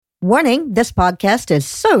Warning, this podcast is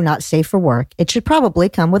so not safe for work. It should probably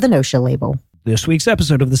come with an OSHA label. This week's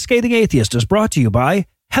episode of The Scathing Atheist is brought to you by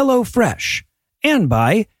HelloFresh and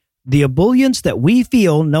by the ebullience that we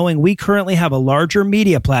feel knowing we currently have a larger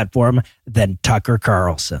media platform than Tucker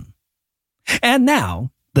Carlson. And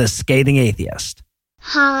now, The Scathing Atheist.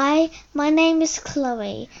 Hi, my name is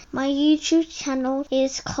Chloe. My YouTube channel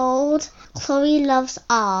is called Chloe Loves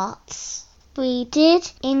Arts. We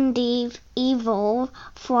did indeed evolve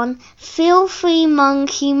from filthy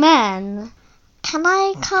monkey men. Can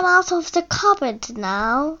I come out of the cupboard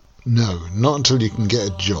now? No, not until you can get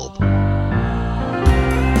a job.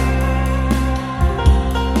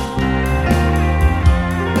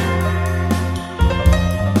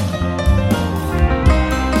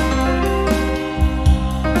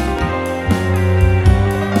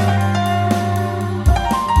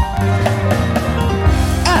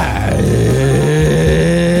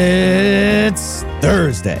 It's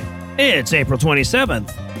Thursday. It's April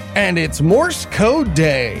 27th. And it's Morse Code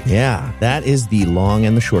Day. Yeah, that is the long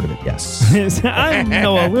and the short of it, yes. I'm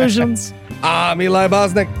Noah Illusions. I'm Eli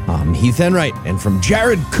Bosnick. I'm Heath Enright. And from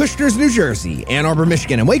Jared Kushner's New Jersey, Ann Arbor,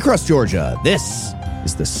 Michigan, and Waycross, Georgia, this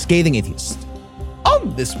is The Scathing Atheist.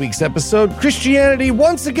 On this week's episode, Christianity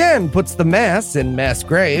once again puts the Mass in mass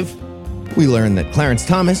grave. We learn that Clarence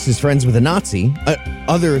Thomas is friends with a Nazi,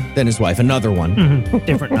 other than his wife, another one.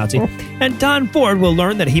 Different Nazi. And Don Ford will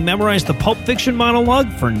learn that he memorized the Pulp Fiction monologue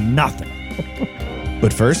for nothing.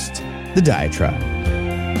 But first, the diatribe.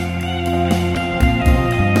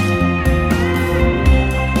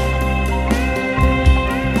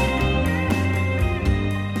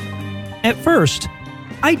 At first,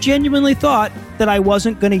 I genuinely thought that I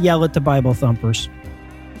wasn't going to yell at the Bible thumpers.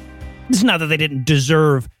 It's not that they didn't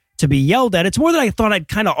deserve to be yelled at. It's more that I thought I'd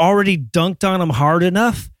kind of already dunked on them hard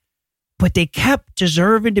enough, but they kept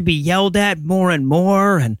deserving to be yelled at more and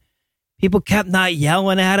more, and people kept not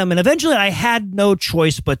yelling at them, and eventually I had no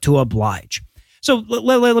choice but to oblige. So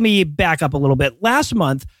let me back up a little bit. Last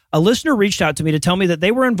month, a listener reached out to me to tell me that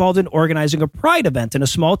they were involved in organizing a pride event in a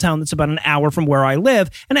small town that's about an hour from where I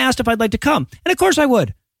live, and asked if I'd like to come. And of course I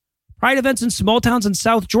would. Pride events in small towns in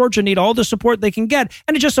South Georgia need all the support they can get,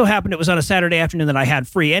 and it just so happened it was on a Saturday afternoon that I had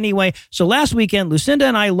free anyway. So last weekend, Lucinda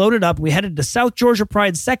and I loaded up. We headed to South Georgia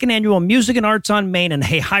Pride's second annual Music and Arts on Main in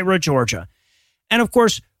Hahira, Georgia. And of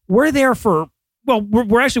course, we're there for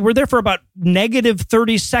about negative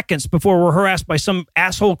 30 seconds before we're harassed by some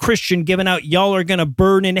asshole Christian giving out "y'all are gonna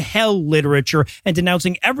burn in hell" literature and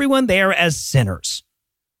denouncing everyone there as sinners.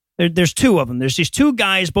 There's two of them. There's these two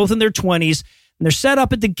guys, both in their 20s. And they're set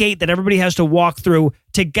up at the gate that everybody has to walk through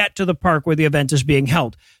to get to the park where the event is being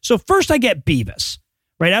held. So first I get Beavis,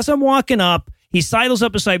 right? As I'm walking up, he sidles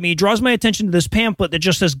up beside me, he draws my attention to this pamphlet that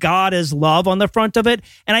just says "God is love" on the front of it.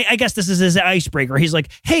 And I guess this is his icebreaker. He's like,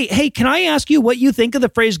 hey, can I ask you what you think of the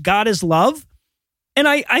phrase "God is love"? And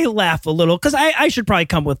I laugh a little because I should probably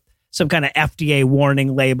come with some kind of FDA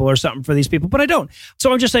warning label or something for these people, but I don't.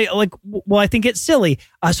 So I'm just saying, like, well, I think it's silly.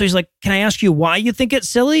 So he's like, can I ask you why you think it's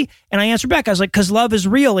silly? And I answer back, I was like, because love is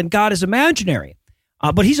real and God is imaginary.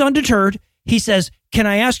 But he's undeterred. He says, can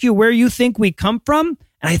I ask you where you think we come from?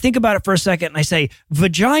 And I think about it for a second and I say,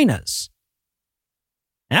 vaginas.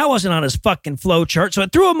 And that wasn't on his fucking flow chart. So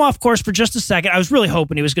it threw him off course for just a second. I was really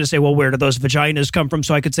hoping he was going to say, well, where do those vaginas come from?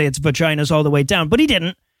 So I could say it's vaginas all the way down, but he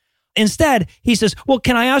didn't. Instead, he says, well,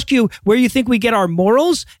 can I ask you where you think we get our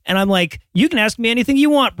morals? And I'm like, you can ask me anything you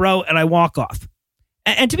want, bro. And I walk off.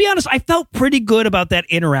 And to be honest, I felt pretty good about that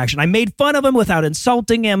interaction. I made fun of him without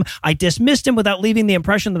insulting him. I dismissed him without leaving the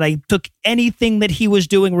impression that I took anything that he was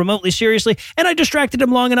doing remotely seriously. And I distracted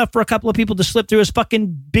him long enough for a couple of people to slip through his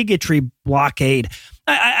fucking bigotry blockade.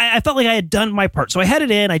 I felt like I had done my part. So I headed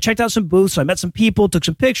in, I checked out some booths, I met some people, took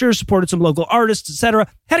some pictures, supported some local artists, etc.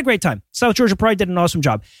 Had a great time. South Georgia Pride did an awesome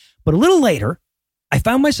job. But a little later, I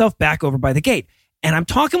found myself back over by the gate. And I'm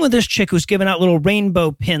talking with this chick who's giving out little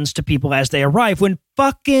rainbow pins to people as they arrive when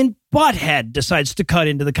fucking Butthead decides to cut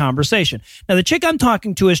into the conversation. Now, the chick I'm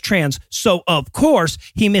talking to is trans, so of course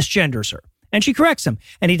he misgenders her. And she corrects him,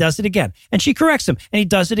 and he does it again. And she corrects him, and he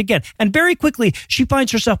does it again. And very quickly, she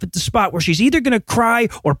finds herself at the spot where she's either going to cry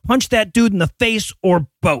or punch that dude in the face or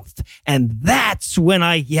both. And that's when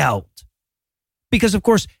I yelled. Because, of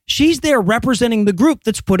course, she's there representing the group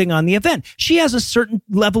that's putting on the event. She has a certain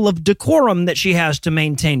level of decorum that she has to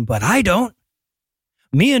maintain, but I don't.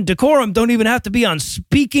 Me and decorum don't even have to be on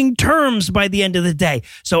speaking terms by the end of the day.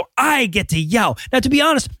 So I get to yell. Now, to be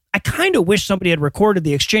honest, I kind of wish somebody had recorded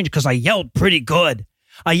the exchange because I yelled pretty good.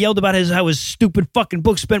 I yelled about how his stupid fucking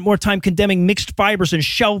book spent more time condemning mixed fibers and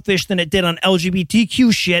shellfish than it did on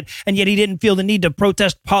LGBTQ shit, and yet he didn't feel the need to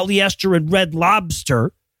protest polyester and Red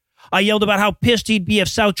Lobster. I yelled about how pissed he'd be if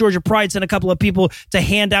South Georgia Pride sent a couple of people to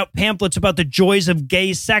hand out pamphlets about the joys of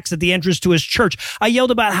gay sex at the entrance to his church. I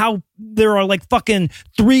yelled about how there are like fucking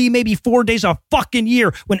 3, maybe 4 days a fucking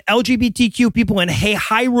year when LGBTQ people in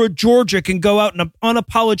Hyra, Georgia can go out and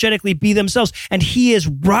unapologetically be themselves, and he is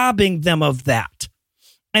robbing them of that.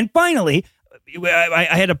 And finally, I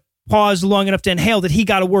had to pause long enough to inhale that he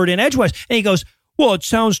got a word in edgewise, and he goes, well, it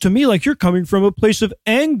sounds to me like you're coming from a place of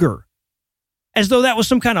anger. As though that was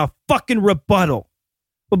some kind of fucking rebuttal.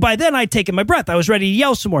 But by then I'd taken my breath. I was ready to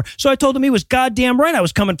yell some more. So I told him he was goddamn right. I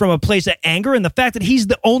was coming from a place of anger, and the fact that he's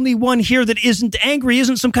the only one here that isn't angry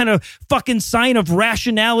isn't some kind of fucking sign of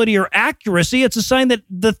rationality or accuracy. It's a sign that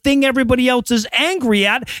the thing everybody else is angry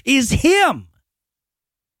at is him.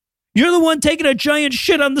 You're the one taking a giant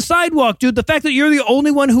shit on the sidewalk, dude. The fact that you're the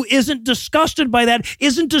only one who isn't disgusted by that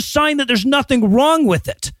isn't a sign that there's nothing wrong with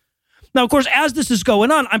it. Now, of course, as this is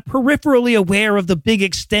going on, I'm peripherally aware of the big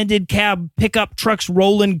extended cab pickup trucks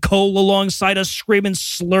rolling coal alongside us, screaming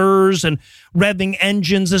slurs and revving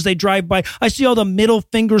engines as they drive by. I see all the middle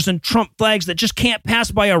fingers and Trump flags that just can't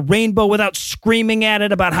pass by a rainbow without screaming at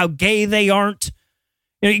it about how gay they aren't.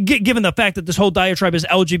 You know, given the fact that this whole diatribe is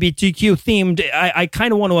LGBTQ themed, I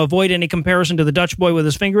kind of want to avoid any comparison to the Dutch boy with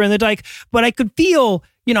his finger in the dike, but I could feel,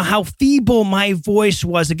 you know, how feeble my voice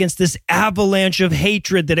was against this avalanche of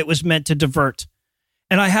hatred that it was meant to divert.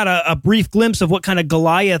 And I had a brief glimpse of what kind of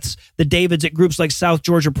Goliaths the Davids at groups like South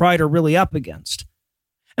Georgia Pride are really up against.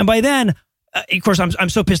 And by then, of course, I'm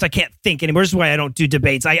so pissed I can't think anymore. This is why I don't do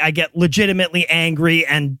debates. I get legitimately angry,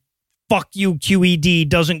 and fuck you, QED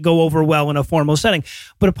doesn't go over well in a formal setting.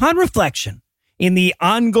 But upon reflection, in the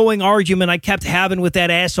ongoing argument I kept having with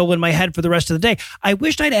that asshole in my head for the rest of the day, I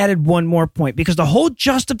wished I'd added one more point, because the whole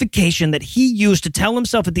justification that he used to tell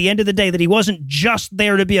himself at the end of the day that he wasn't just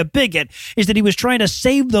there to be a bigot is that he was trying to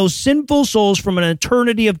save those sinful souls from an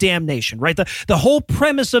eternity of damnation, right? The whole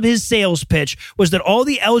premise of his sales pitch was that all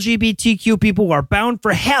the LGBTQ people are bound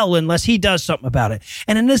for hell unless he does something about it.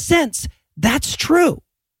 And in a sense, that's true.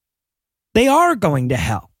 They are going to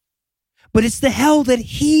hell. But it's the hell that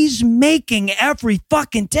he's making every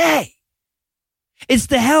fucking day. It's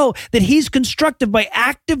the hell that he's constructed by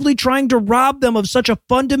actively trying to rob them of such a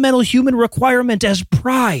fundamental human requirement as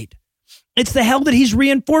pride. It's the hell that he's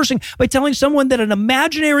reinforcing by telling someone that an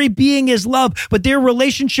imaginary being is love, but their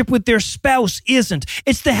relationship with their spouse isn't.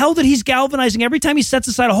 It's the hell that he's galvanizing every time he sets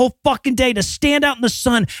aside a whole fucking day to stand out in the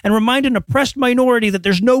sun and remind an oppressed minority that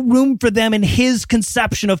there's no room for them in his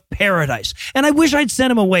conception of paradise. And I wish I'd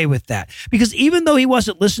sent him away with that, because even though he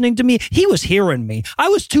wasn't listening to me, he was hearing me. I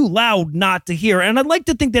was too loud not to hear, and I'd like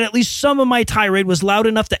to think that at least some of my tirade was loud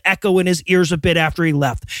enough to echo in his ears a bit after he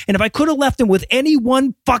left. And if I could have left him with any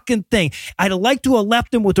one fucking thing, I'd have liked to have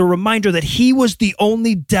left him with a reminder that he was the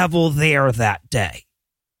only devil there that day.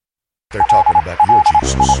 They're talking about your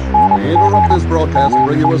Jesus. We interrupt this broadcast to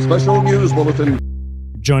bring you a special news bulletin.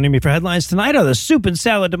 Joining me for headlines tonight are the soup and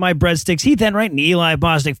salad to my breadsticks, Heath Enright and Eli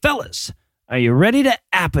Bosnick. Fellas, are you ready to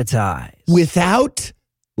appetize? Without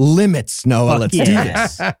limits, Noah. Let's do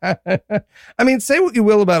this. I mean, say what you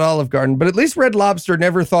will about Olive Garden, but at least Red Lobster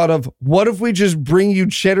never thought of, what if we just bring you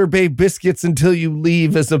Cheddar Bay biscuits until you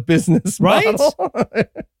leave as a business model?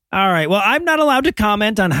 All right. Well, I'm not allowed to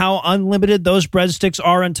comment on how unlimited those breadsticks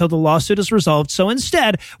are until the lawsuit is resolved. So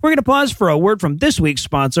instead, we're going to pause for a word from this week's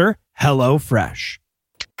sponsor, HelloFresh.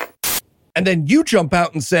 And then you jump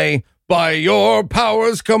out and say, by your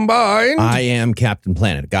powers combined. I am Captain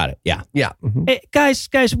Planet. Got it. Yeah. Yeah. Mm-hmm. Hey, guys,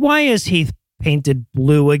 why is Heath painted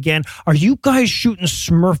blue again? Are you guys shooting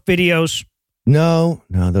Smurf videos? No,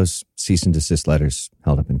 those cease and desist letters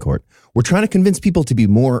held up in court. We're trying to convince people to be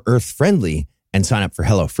more earth-friendly and sign up for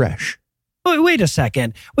HelloFresh. Oh, wait a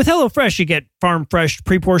second. With HelloFresh, you get farm-fresh,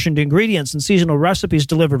 pre-portioned ingredients and seasonal recipes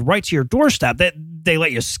delivered right to your doorstep. They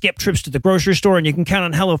let you skip trips to the grocery store, and you can count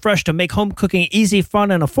on HelloFresh to make home cooking easy, fun,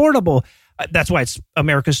 and affordable. That's why it's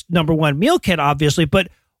America's #1 meal kit, obviously. But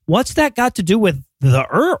what's that got to do with the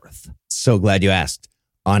earth? So glad you asked.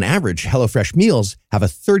 On average, HelloFresh meals have a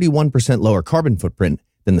 31% lower carbon footprint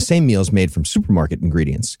than the same meals made from supermarket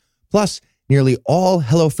ingredients. Plus, nearly all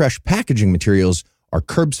HelloFresh packaging materials are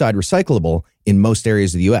curbside recyclable in most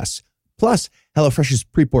areas of the U.S. Plus, HelloFresh's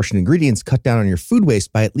pre-portioned ingredients cut down on your food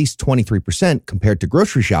waste by at least 23% compared to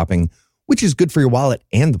grocery shopping, which is good for your wallet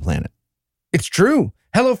and the planet. It's true.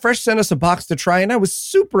 HelloFresh sent us a box to try, and I was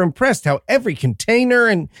super impressed how every container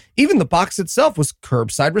and even the box itself was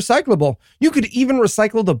curbside recyclable. You could even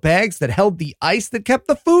recycle the bags that held the ice that kept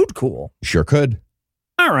the food cool. Sure could.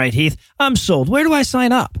 All right, Heath, I'm sold. Where do I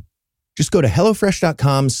sign up? Just go to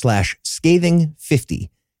HelloFresh.com/scathing50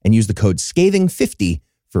 and use the code scathing50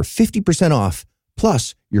 for 50% off.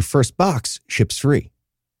 Plus, your first box ships free.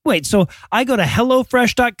 Wait, so I go to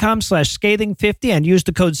HelloFresh.com/scathing50 and use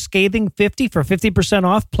the code scathing50 for 50%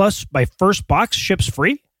 off, plus my first box ships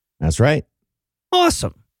free? That's right.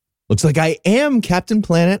 Awesome. Looks like I am Captain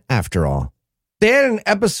Planet after all. They had an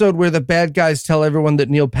episode where the bad guys tell everyone that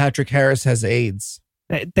Neil Patrick Harris has AIDS.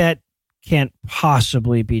 That can't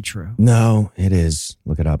possibly be true. No, it is.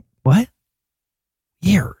 Look it up. What?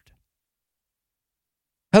 Weird.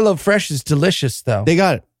 HelloFresh is delicious, though. They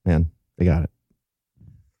got it, man. They got it.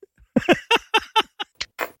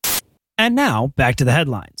 And now, back to the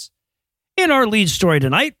headlines. In our lead story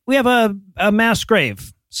tonight, we have a mass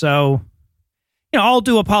grave. So, all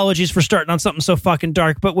due apologies for starting on something so fucking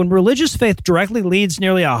dark, but when religious faith directly leads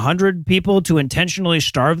nearly 100 people to intentionally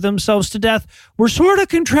starve themselves to death, we're sort of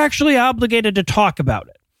contractually obligated to talk about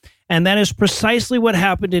it. And that is precisely what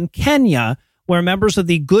happened in Kenya, where members of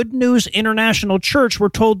the Good News International Church were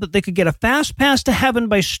told that they could get a fast pass to heaven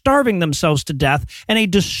by starving themselves to death, and a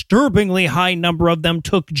disturbingly high number of them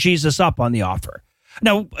took Jesus up on the offer.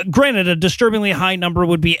 Now, granted, a disturbingly high number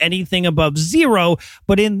would be anything above 0,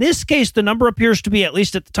 but in this case, the number appears to be, at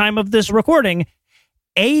least at the time of this recording,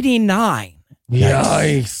 89.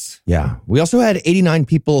 Yikes. Yeah. We also had 89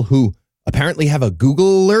 people who apparently have a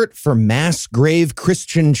Google alert for Mass Grave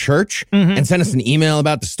Christian Church and sent us an email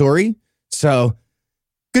about the story. So,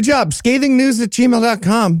 good job.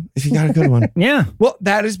 Scathingnews@gmail.com if you got a good one. Yeah. Well,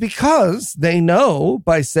 that is because they know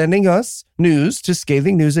by sending us news to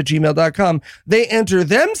scathingnews@gmail.com, they enter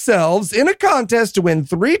themselves in a contest to win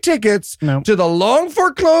 3 tickets to the long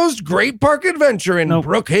foreclosed Great Park Adventure in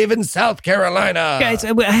Brookhaven, South Carolina. Guys,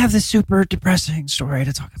 I have this super depressing story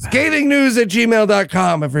to talk about.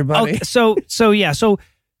 Scathingnews@gmail.com, everybody. Okay, so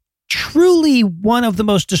truly one of the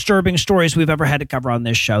most disturbing stories we've ever had to cover on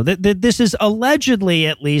this show. This is allegedly,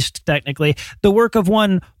 at least technically, the work of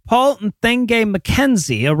one Paul Nthenge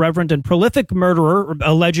Mackenzie, a reverend and prolific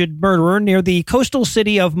alleged murderer near the coastal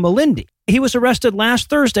city of Malindi. He was arrested last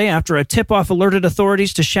Thursday after a tip-off alerted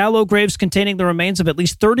authorities to shallow graves containing the remains of at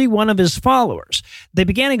least 31 of his followers. They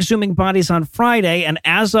began exhuming bodies on Friday, and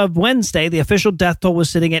as of Wednesday, the official death toll was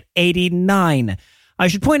sitting at 89. I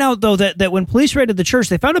should point out, though, that when police raided the church,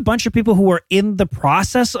 they found a bunch of people who were in the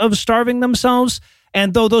process of starving themselves.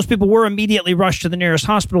 And though those people were immediately rushed to the nearest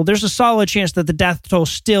hospital, there's a solid chance that the death toll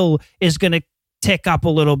still is going to tick up a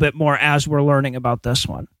little bit more as we're learning about this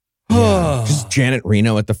one. Yeah. Just Janet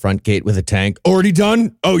Reno at the front gate with a tank. Already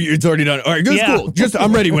done? Oh, it's already done. All right, good, cool.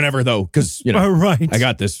 I'm ready whenever, though, because, right. I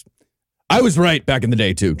got this. I was right back in the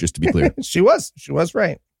day, too, just to be clear. She was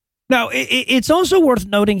right. Now, it's also worth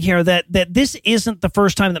noting here that this isn't the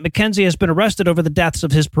first time that Mackenzie has been arrested over the deaths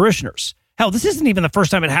of his parishioners. Hell, this isn't even the first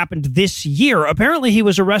time it happened this year. Apparently, he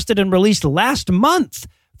was arrested and released last month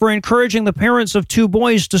for encouraging the parents of 2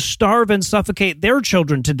 boys to starve and suffocate their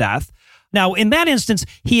children to death. Now, in that instance,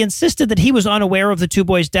 he insisted that he was unaware of the 2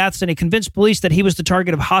 boys' deaths, and he convinced police that he was the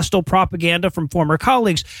target of hostile propaganda from former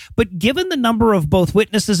colleagues. But given the number of both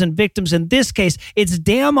witnesses and victims in this case, it's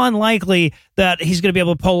damn unlikely that he's going to be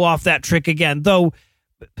able to pull off that trick again. Though,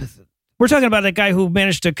 we're talking about a guy who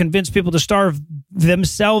managed to convince people to starve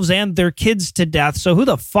themselves and their kids to death, so who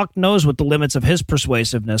the fuck knows what the limits of his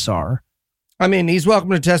persuasiveness are? I mean, he's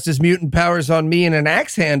welcome to test his mutant powers on me in an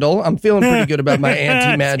axe handle. I'm feeling pretty good about my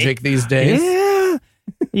anti-magic these days.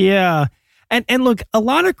 Yeah. And look, a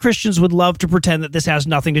lot of Christians would love to pretend that this has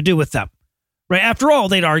nothing to do with them. Right? After all,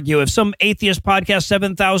 they'd argue if some atheist podcast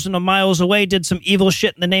 7,000 miles away did some evil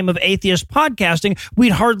shit in the name of atheist podcasting,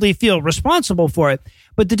 we'd hardly feel responsible for it.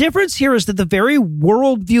 But the difference here is that the very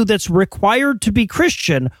worldview that's required to be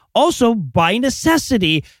Christian also, by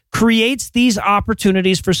necessity, creates these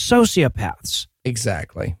opportunities for sociopaths.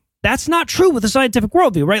 Exactly. That's not true with a scientific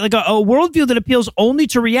worldview, right? Like a worldview that appeals only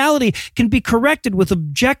to reality can be corrected with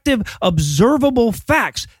objective, observable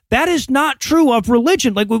facts. That is not true of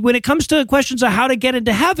religion. Like when it comes to questions of how to get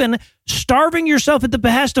into heaven, starving yourself at the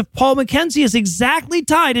behest of Paul Mackenzie is exactly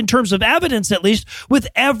tied, in terms of evidence at least, with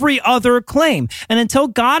every other claim. And until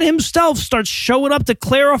God himself starts showing up to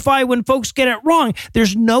clarify when folks get it wrong,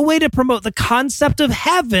 there's no way to promote the concept of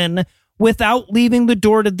heaven without leaving the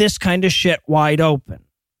door to this kind of shit wide open.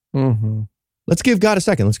 Mm-hmm. Let's give God a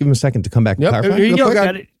second. Let's give him a second to come back and clarify. Here you go.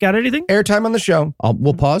 Got anything? Airtime on the show.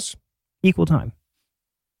 We'll pause. Equal time.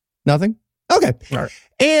 Nothing? Okay. All right.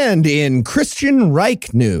 And in Christian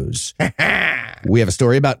Reich news, we have a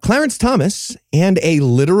story about Clarence Thomas and a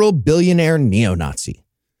literal billionaire neo-Nazi.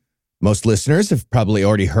 Most listeners have probably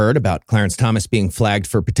already heard about Clarence Thomas being flagged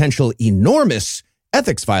for potential enormous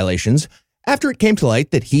ethics violations after it came to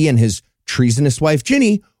light that he and his treasonous wife,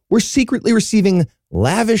 Ginny, were secretly receiving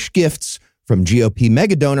lavish gifts from GOP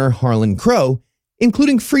megadonor Harlan Crow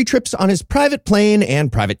including free trips on his private plane and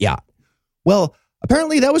private yacht. Well,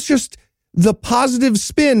 apparently that was just the positive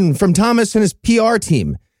spin from Thomas and his PR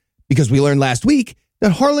team, because we learned last week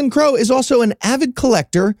that Harlan Crow is also an avid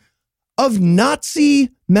collector of Nazi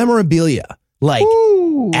memorabilia. Like,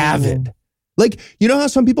 avid. Like, you know how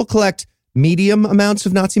some people collect medium amounts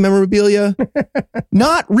of Nazi memorabilia?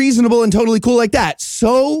 Not reasonable and totally cool like that.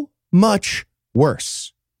 So much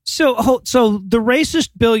worse. So the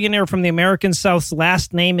racist billionaire from the American South's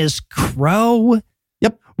last name is Crow?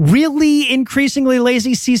 Yep. Really increasingly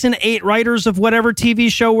lazy season 8 writers of whatever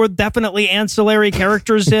TV show were definitely ancillary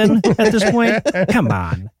characters in at this point? Come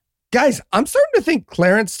on. Guys, I'm starting to think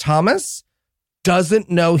Clarence Thomas doesn't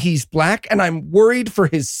know he's black, and I'm worried for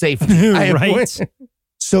his safety. Right.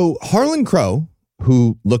 So Harlan Crow,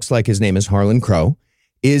 who looks like his name is Harlan Crow,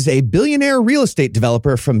 is a billionaire real estate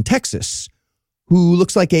developer from Texas, who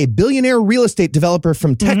looks like a billionaire real estate developer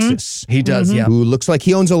from Texas. He does, yeah. Who looks like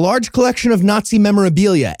he owns a large collection of Nazi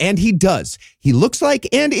memorabilia. And he does. He looks like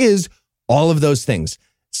and is all of those things.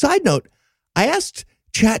 Side note, I asked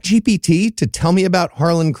ChatGPT to tell me about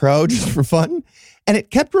Harlan Crow just for fun, and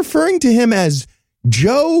it kept referring to him as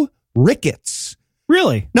Joe Ricketts.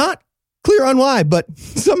 Really? Not clear on why, but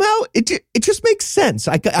somehow it just makes sense.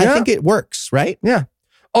 I think it works, right? Yeah.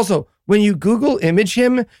 Also, when you Google image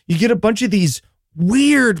him, you get a bunch of these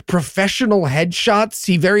weird professional headshots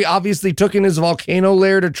he very obviously took in his volcano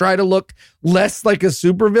lair to try to look less like a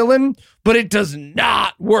supervillain, but it does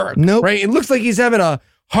not work. Nope. Right? It looks like he's having a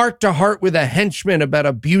heart-to-heart with a henchman about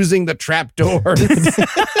abusing the trapdoor.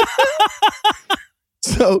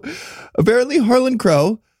 So apparently Harlan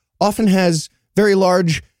Crow often has very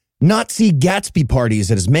large Nazi Gatsby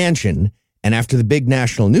parties at his mansion. And after the big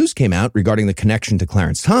national news came out regarding the connection to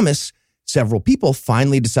Clarence Thomas, several people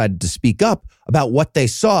finally decided to speak up about what they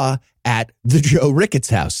saw at the Joe Ricketts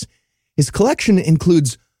house. His collection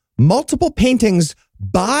includes multiple paintings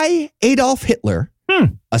by Adolf Hitler,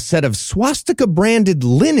 a set of swastika-branded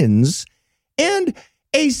linens, and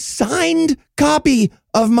a signed copy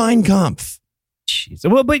of Mein Kampf. Jeez.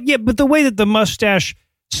 Well, but the way that the mustache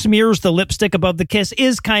smears the lipstick above the kiss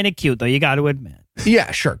is kind of cute, though, you got to admit.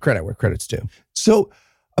 Yeah, sure. Credit where credit's due. So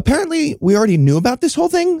apparently we already knew about this whole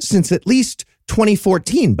thing since at least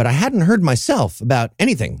 2014, but I hadn't heard myself about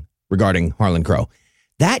anything regarding Harlan Crow.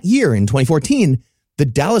 That year in 2014, the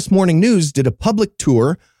Dallas Morning News did a public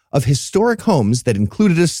tour of historic homes that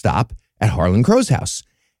included a stop at Harlan Crow's house.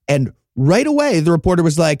 And right away, the reporter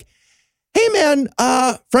was like, hey man,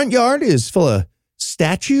 front yard is full of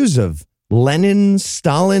statues of Lenin,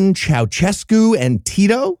 Stalin, Ceausescu, and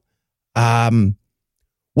Tito.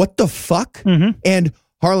 What the fuck? And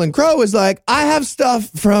Harlan Crow is like, I have stuff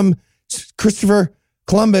from Christopher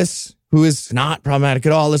Columbus, who is not problematic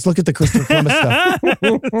at all. Let's look at the Christopher Columbus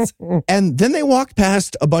stuff. And then they walked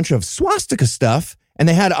past a bunch of swastika stuff, and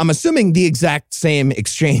they had, I'm assuming, the exact same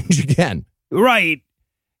exchange again. Right.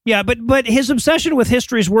 Yeah, but his obsession with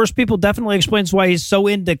history's worst people definitely explains why he's so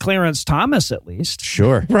into Clarence Thomas, at least.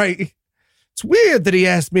 Sure. Right. It's weird that he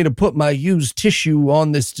asked me to put my used tissue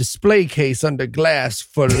on this display case under glass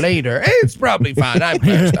for later. It's probably fine. I'm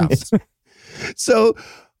Clarence Thomas. So,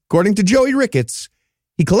 according to Joey Ricketts,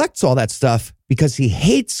 he collects all that stuff because he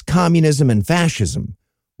hates communism and fascism,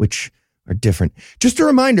 which are different. Just a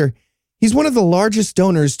reminder, he's one of the largest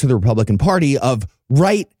donors to the Republican Party of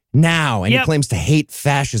right now, and he claims to hate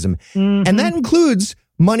fascism. And that includes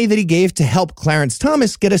money that he gave to help Clarence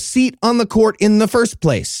Thomas get a seat on the court in the first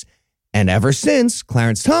place. And ever since,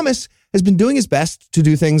 Clarence Thomas has been doing his best to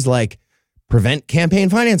do things like prevent campaign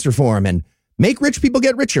finance reform and make rich people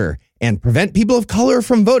get richer and prevent people of color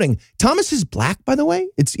from voting. Thomas is black, by the way.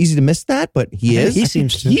 It's easy to miss that, but he is. He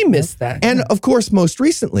seems to. He missed that. And of course, most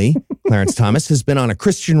recently, Clarence Thomas has been on a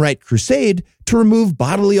Christian right crusade to remove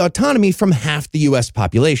bodily autonomy from half the U.S.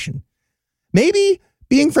 population. Maybe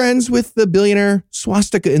being friends with the billionaire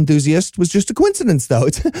swastika enthusiast was just a coincidence, though.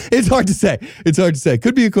 It's hard to say. It's hard to say.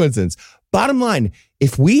 Could be a coincidence. Bottom line,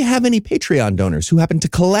 if we have any Patreon donors who happen to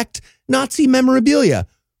collect Nazi memorabilia,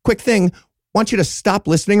 quick thing, want you to stop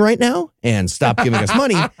listening right now and stop giving us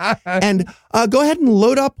money and go ahead and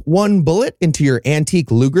load up one bullet into your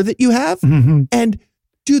antique Luger that you have and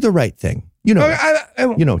do the right thing. You know,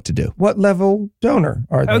 you know what to do. What level donor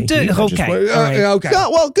are they? Okay. Okay. No,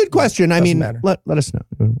 well, good question. I mean, let us know.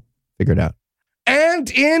 We'll figure it out. And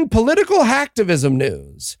in political hacktivism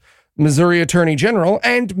news, Missouri Attorney General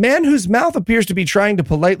and man whose mouth appears to be trying to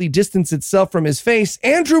politely distance itself from his face,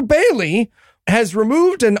 Andrew Bailey, has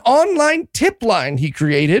removed an online tip line he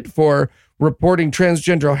created for reporting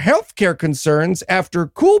transgender healthcare concerns after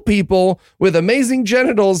cool people with amazing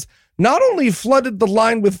genitals not only flooded the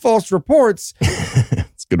line with false reports,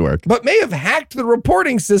 It's good work. but may have hacked the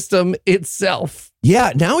reporting system itself.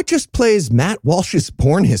 Yeah, now it just plays Matt Walsh's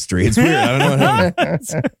porn history. It's weird. I don't know what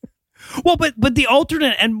happened. Well, but the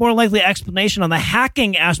alternate and more likely explanation on the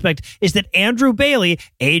hacking aspect is that Andrew Bailey,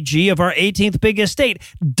 AG of our 18th biggest state,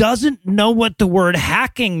 doesn't know what the word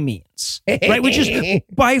hacking means, right? Which is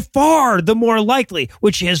by far the more likely,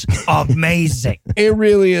 which is amazing. It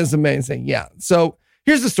really is amazing. Yeah. So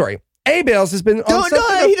here's the story. A. Bales has been on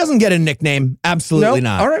No, he doesn't get a nickname. Absolutely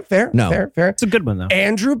not. All right, fair. No. Fair. It's a good one, though.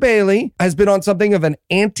 Andrew Bailey has been on something of an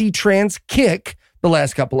anti-trans kick the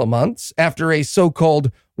last couple of months after a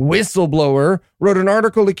so-called whistleblower wrote an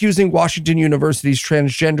article accusing Washington University's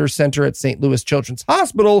Transgender Center at St. Louis Children's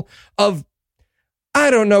Hospital of, I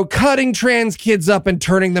don't know, cutting trans kids up and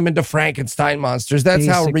turning them into Frankenstein monsters. That's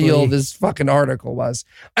how real this fucking article was.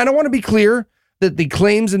 And I want to be clear that the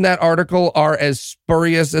claims in that article are as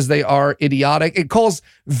spurious as they are idiotic. It calls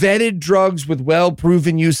vetted drugs with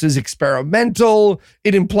well-proven uses experimental.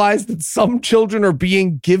 It implies that some children are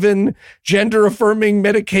being given gender-affirming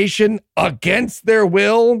medication against their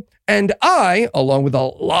will. And I, along with a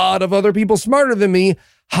lot of other people smarter than me,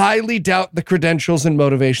 highly doubt the credentials and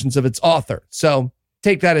motivations of its author. So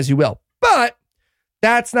take that as you will. But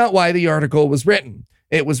that's not why the article was written.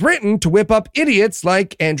 It was written to whip up idiots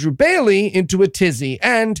like Andrew Bailey into a tizzy.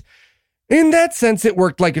 And in that sense, it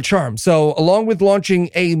worked like a charm. So along with launching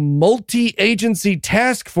a multi-agency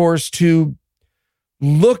task force to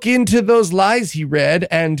look into those lies he read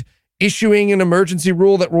and issuing an emergency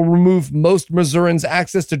rule that will remove most Missourians'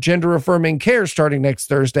 access to gender-affirming care starting next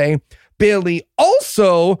Thursday, Bailey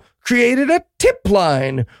also created a tip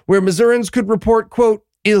line where Missourians could report, quote,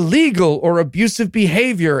 illegal or abusive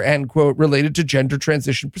behavior, end quote, related to gender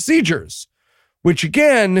transition procedures, which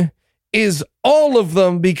again is all of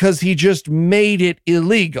them because he just made it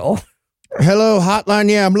illegal. Hello, hotline.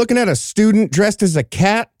 Yeah, I'm looking at a student dressed as a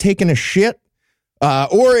cat taking a shit.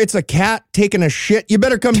 Or it's a cat taking a shit. You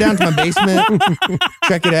better come down to my basement.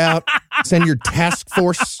 Check it out. Send your task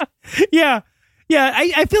force. Yeah.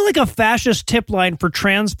 I feel like a fascist tip line for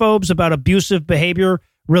transphobes about abusive behavior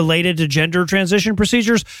related to gender transition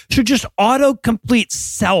procedures should just auto-complete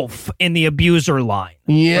self in the abuser line.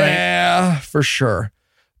 Yeah, right? For sure.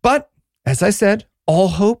 But as I said, all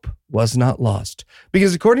hope was not lost.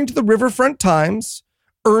 Because according to the Riverfront Times,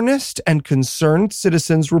 earnest and concerned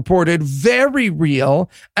citizens reported very real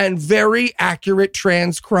and very accurate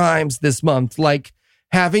trans crimes this month, like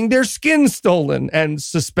having their skin stolen and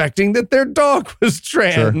suspecting that their dog was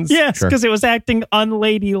trans. Sure. Yes, because it was acting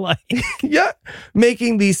unladylike. Yeah,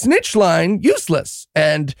 making the snitch line useless.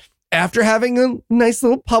 And after having a nice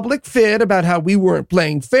little public fit about how we weren't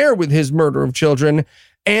playing fair with his murder of children,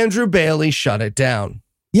 Andrew Bailey shut it down.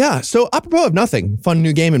 Yeah, so apropos of nothing, fun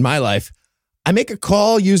new game in my life. I make a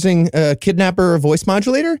call using a kidnapper voice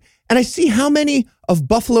modulator, and I see how many of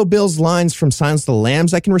Buffalo Bill's lines from Silence of the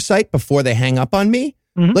Lambs I can recite before they hang up on me.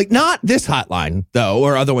 Mm-hmm. Like, not this hotline, though,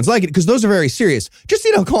 or other ones like it, because those are very serious. Just,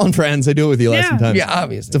 calling friends. I do it with Eli sometimes. Yeah,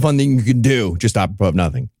 obviously. It's a fun thing you can do, just apropos of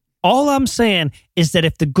nothing. All I'm saying is that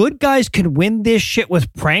if the good guys can win this shit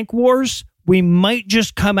with prank wars, we might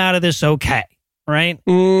just come out of this okay, right?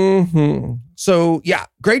 Mm-hmm. So, yeah,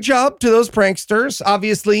 great job to those pranksters.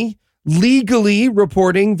 Obviously, legally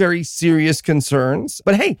reporting very serious concerns.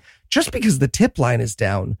 But hey, just because the tip line is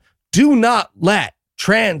down, do not let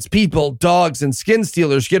trans people, dogs, and skin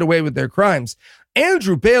stealers get away with their crimes.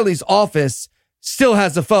 Andrew Bailey's office still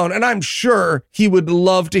has a phone, and I'm sure he would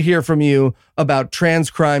love to hear from you about trans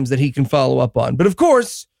crimes that he can follow up on. But of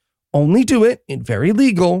course, only do it in very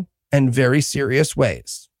legal and very serious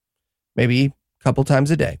ways. Maybe a couple times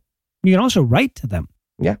a day. You can also write to them.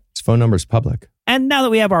 Yeah. His phone number is public. And now that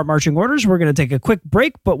we have our marching orders, we're going to take a quick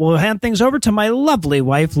break, but we'll hand things over to my lovely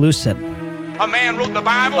wife, Lucille. A man wrote the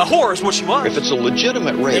Bible. A whore is what she was. If it's a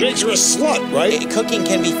legitimate rape, it makes you a slut, right? Cooking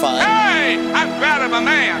can be fun. Hey, I'm proud of a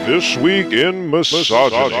man. This week in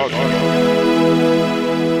misogyny.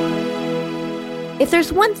 If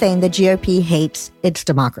there's one thing the GOP hates, it's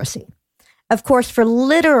democracy. Of course, for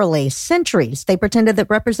literally centuries, they pretended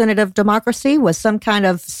that representative democracy was some kind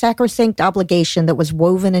of sacrosanct obligation that was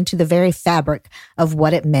woven into the very fabric of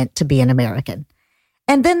what it meant to be an American.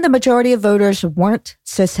 And then the majority of voters weren't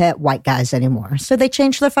cishet white guys anymore, so they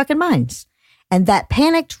changed their fucking minds. And that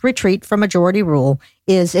panicked retreat from majority rule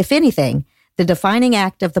is, if anything, the defining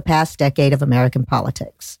act of the past decade of American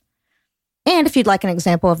politics. And if you'd like an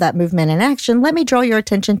example of that movement in action, let me draw your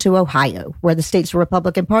attention to Ohio, where the state's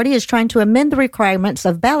Republican Party is trying to amend the requirements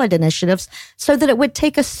of ballot initiatives so that it would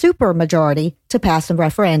take a supermajority to pass a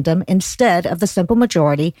referendum instead of the simple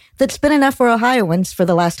majority that's been enough for Ohioans for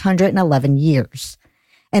the last 111 years.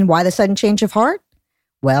 And why the sudden change of heart?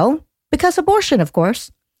 Well, because abortion, of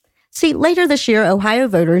course. See, later this year, Ohio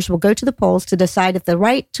voters will go to the polls to decide if the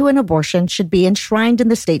right to an abortion should be enshrined in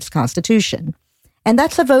the state's constitution. And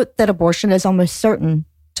that's a vote that abortion is almost certain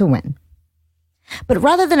to win. But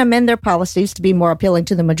rather than amend their policies to be more appealing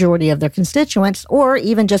to the majority of their constituents, or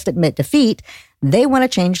even just admit defeat, they want to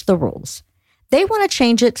change the rules. They want to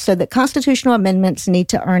change it so that constitutional amendments need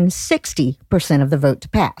to earn 60% of the vote to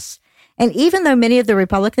pass. And even though many of the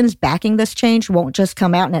Republicans backing this change won't just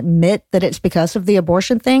come out and admit that it's because of the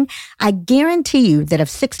abortion thing, I guarantee you that if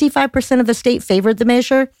 65% of the state favored the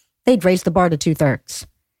measure, they'd raise the bar to 2/3.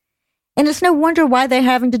 And it's no wonder why they're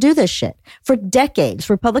having to do this shit. For decades,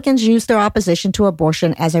 Republicans used their opposition to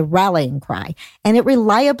abortion as a rallying cry, and it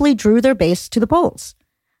reliably drew their base to the polls.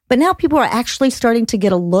 But now people are actually starting to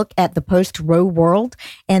get a look at the post-Roe world,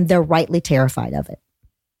 and they're rightly terrified of it.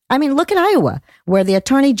 I mean, look at Iowa, where the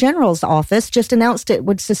Attorney General's office just announced it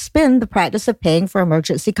would suspend the practice of paying for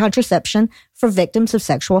emergency contraception for victims of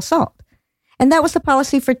sexual assault. And that was the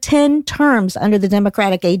policy for 10 terms under the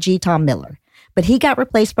Democratic AG Tom Miller. But he got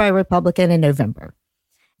replaced by a Republican in November.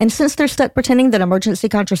 And since they're stuck pretending that emergency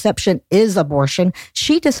contraception is abortion,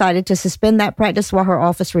 she decided to suspend that practice while her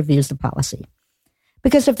office reviews the policy.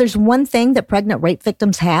 Because if there's one thing that pregnant rape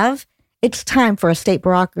victims have, it's time for a state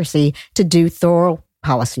bureaucracy to do thorough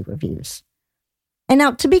policy reviews. And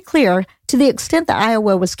now, to be clear, to the extent that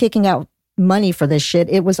Iowa was kicking out money for this shit,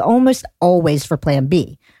 it was almost always for Plan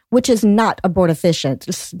B, which is not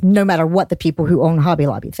abortifacient, no matter what the people who own Hobby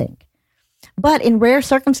Lobby think. But in rare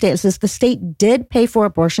circumstances, the state did pay for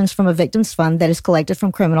abortions from a victim's fund that is collected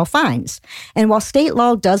from criminal fines. And while state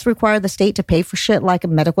law does require the state to pay for shit like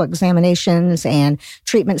medical examinations and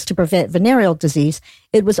treatments to prevent venereal disease,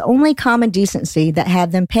 it was only common decency that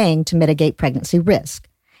had them paying to mitigate pregnancy risk.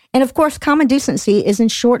 And of course, common decency is in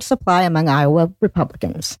short supply among Iowa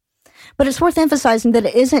Republicans. But it's worth emphasizing that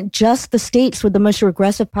it isn't just the states with the most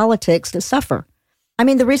regressive politics that suffer. I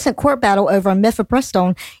mean, the recent court battle over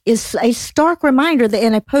mifepristone is a stark reminder that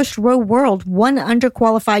in a post-Roe world, one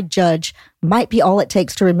underqualified judge might be all it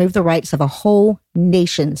takes to remove the rights of a whole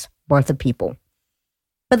nation's worth of people.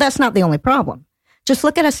 But that's not the only problem. Just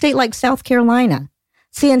look at a state like South Carolina.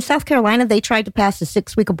 See, in South Carolina, they tried to pass a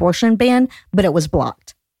 6-week abortion ban, but it was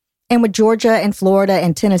blocked. And with Georgia and Florida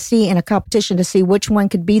and Tennessee in a competition to see which one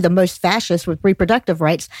could be the most fascist with reproductive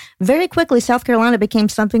rights, very quickly South Carolina became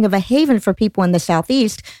something of a haven for people in the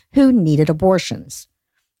Southeast who needed abortions.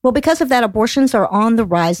 Well, because of that, abortions are on the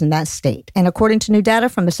rise in that state. And according to new data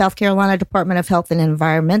from the South Carolina Department of Health and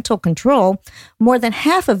Environmental Control, more than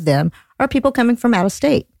half of them are people coming from out of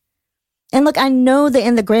state. And look, I know that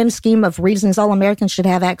in the grand scheme of reasons all Americans should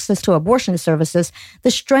have access to abortion services, the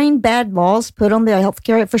strain bad laws put on the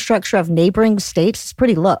healthcare infrastructure of neighboring states is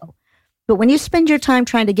pretty low. But when you spend your time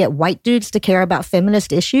trying to get white dudes to care about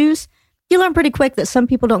feminist issues, you learn pretty quick that some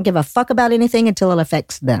people don't give a fuck about anything until it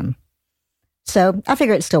affects them. So I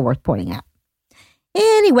figure it's still worth pointing out.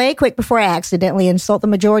 Anyway, quick before I accidentally insult the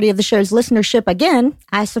majority of the show's listenership again,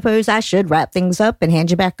 I suppose I should wrap things up and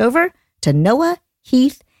hand you back over to Noah,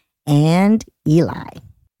 Heath, and Eli.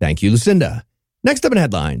 Thank you, Lucinda. Next up in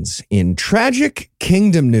headlines, in tragic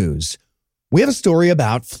kingdom news, we have a story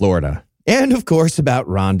about Florida and, of course, about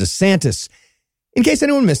Ron DeSantis. In case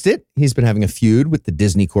anyone missed it, he's been having a feud with the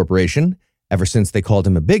Disney Corporation ever since they called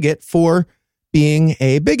him a bigot for being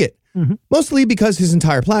a bigot. Mostly because his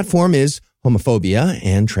entire platform is homophobia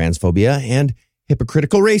and transphobia and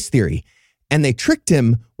hypocritical race theory. And they tricked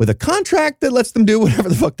him with a contract that lets them do whatever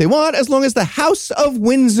the fuck they want as long as the House of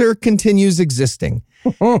Windsor continues existing.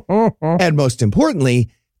 And most importantly,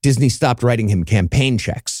 Disney stopped writing him campaign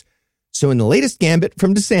checks. So in the latest gambit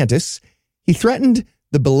from DeSantis, he threatened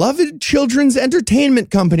the beloved children's entertainment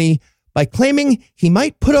company by claiming he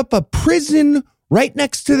might put up a prison right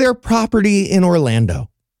next to their property in Orlando.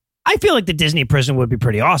 I feel like the Disney prison would be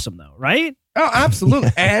pretty awesome, though, right? Oh,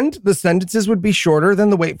 absolutely. And the sentences would be shorter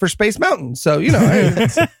than the wait for Space Mountain. So, you know.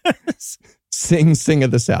 Sing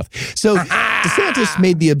of the South. So DeSantis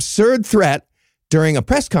made the absurd threat during a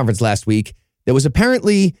press conference last week that was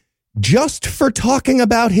apparently just for talking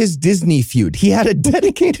about his Disney feud. He had a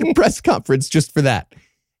dedicated press conference just for that.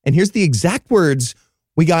 And here's the exact words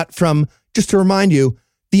we got from, just to remind you,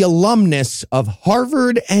 the alumnus of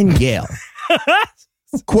Harvard and Yale.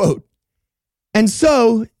 Quote, and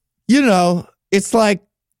so, you know, it's like,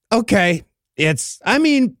 okay,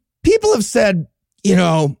 people have said,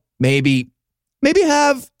 maybe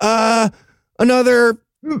have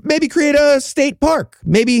maybe create a state park,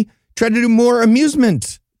 maybe try to do more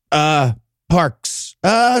amusement parks.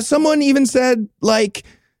 Someone even said,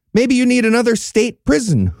 maybe you need another state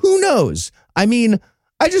prison. Who knows? I mean,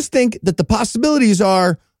 I just think that the possibilities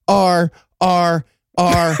are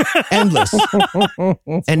endless.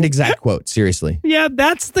 End exact quote. Seriously. Yeah,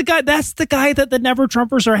 that's the guy that the Never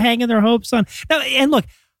Trumpers are hanging their hopes on. Now, and look,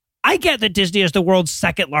 I get that Disney is the world's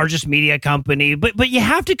second largest media company, but you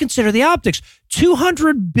have to consider the optics.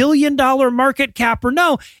 $200 billion market cap or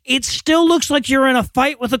no, it still looks like you're in a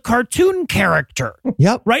fight with a cartoon character.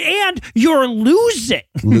 Yep. Right? And you're losing.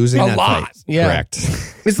 Losing a that lot. fight. Yeah. Correct.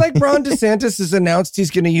 It's like Ron DeSantis has announced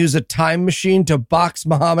he's going to use a time machine to box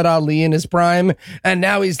Muhammad Ali in his prime. And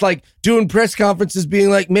now he's doing press conferences being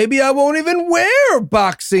like, maybe I won't even wear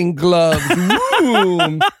boxing gloves.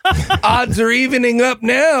 Ooh. Odds are evening up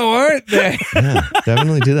now, aren't they? Yeah,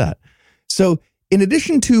 definitely do that. So in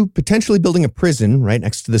addition to potentially building a prison right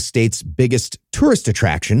next to the state's biggest tourist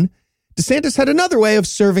attraction, DeSantis had another way of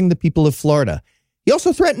serving the people of Florida. He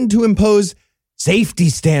also threatened to impose safety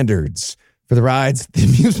standards for the rides at the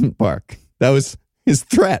amusement park. That was his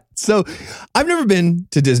threat. So I've never been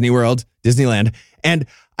to Disney World, Disneyland, and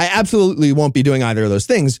I absolutely won't be doing either of those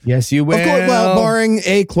things. Yes, you will. Of course, well, barring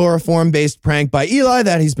a chloroform-based prank by Eli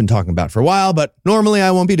that he's been talking about for a while, but normally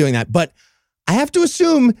I won't be doing that. But I have to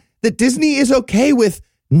assume that Disney is okay with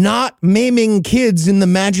not maiming kids in the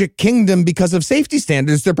Magic Kingdom because of safety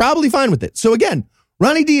standards. They're probably fine with it. So again,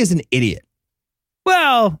 Ronnie D is an idiot.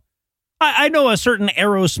 Well, I know a certain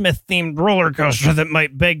Aerosmith-themed roller coaster that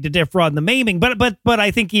might beg to differ on the maiming, but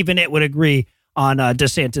I think even it would agree on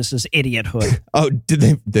DeSantis' idiothood. Oh,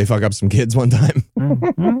 did they fuck up some kids one time?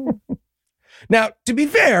 Mm-hmm. Now, to be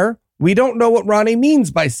fair, we don't know what Ronnie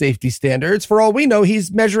means by safety standards. For all we know,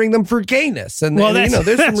 he's measuring them for gayness. And, there's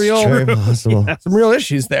some very possible. Some real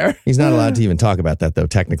issues there. He's not allowed to even talk about that, though,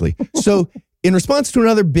 technically. So in response to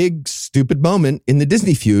another big, stupid moment in the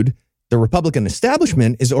Disney feud, the Republican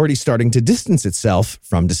establishment is already starting to distance itself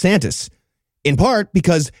from DeSantis, in part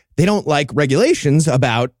because they don't like regulations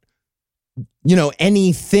about,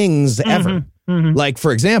 any things ever. Mm-hmm. Like,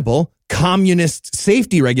 for example, communist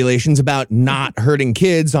safety regulations about not hurting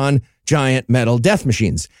kids on giant metal death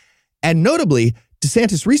machines. And notably,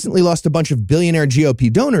 DeSantis recently lost a bunch of billionaire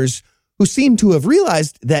GOP donors who seem to have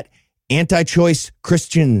realized that anti-choice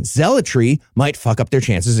Christian zealotry might fuck up their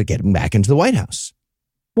chances of getting back into the White House.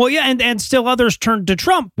 Well, yeah, and still others turned to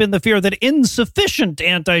Trump in the fear that insufficient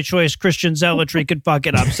anti-choice Christian zealotry could fuck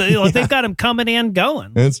it up. So they've got him coming and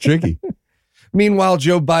going. That's tricky. Meanwhile,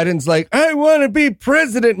 Joe Biden's like, I want to be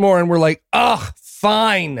president more. And we're like,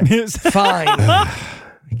 fine. Fine.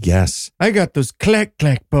 I guess. I got those clack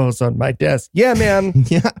balls on my desk. Yeah, man.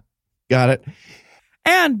 Yeah, got it.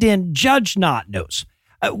 And in Judge Not News,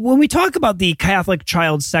 when we talk about the Catholic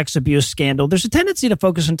child sex abuse scandal, there's a tendency to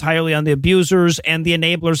focus entirely on the abusers and the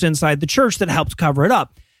enablers inside the church that helped cover it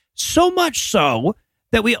up. So much so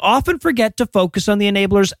that we often forget to focus on the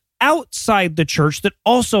enablers outside the church that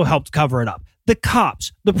also helped cover it up. The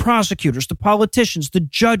cops, the prosecutors, the politicians, the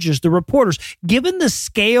judges, the reporters. Given the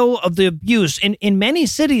scale of the abuse in many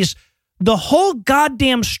cities, the whole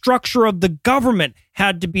goddamn structure of the government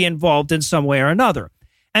had to be involved in some way or another.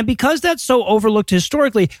 And because that's so overlooked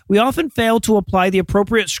historically, we often fail to apply the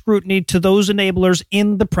appropriate scrutiny to those enablers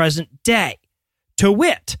in the present day. To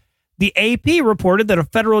wit, the AP reported that a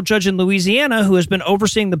federal judge in Louisiana who has been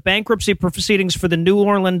overseeing the bankruptcy proceedings for the New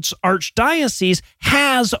Orleans Archdiocese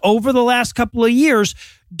has, over the last couple of years,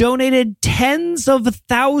 donated tens of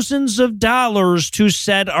thousands of dollars to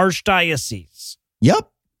said archdiocese. Yep.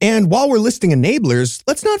 And while we're listing enablers,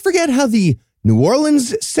 let's not forget how the New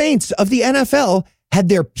Orleans Saints of the NFL had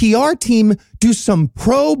their PR team do some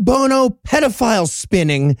pro bono pedophile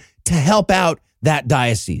spinning to help out that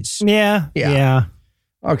diocese. Yeah.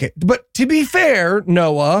 Okay. But to be fair,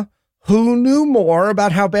 Noah, who knew more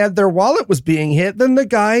about how bad their wallet was being hit than the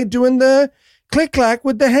guy doing the click-clack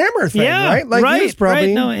with the hammer thing, right? He was probably...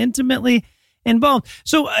 Right. No, intimately involved.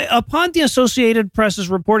 So upon the Associated Press's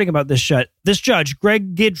reporting about this judge,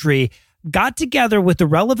 Greg Guidry, got together with the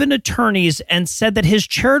relevant attorneys and said that his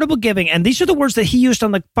charitable giving, and these are the words that he used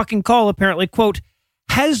on the fucking call, apparently, quote,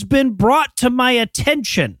 has been brought to my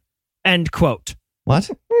attention, end quote.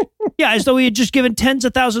 What? Yeah, as though he had just given tens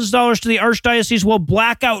of thousands of dollars to the archdiocese while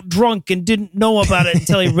blackout drunk and didn't know about it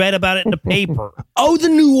until he read about it in the paper. Oh, the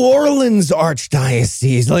New Orleans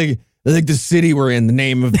Archdiocese, like the city we're in, the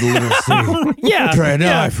name of the little city. Yeah. Right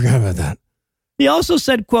now, I forgot about that. He also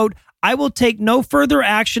said, quote, I will take no further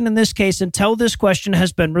action in this case until this question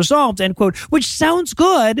has been resolved, end quote, which sounds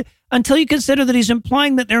good, until you consider that he's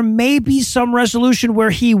implying that there may be some resolution where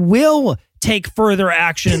he will take further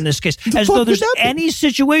action in this case, as though there's any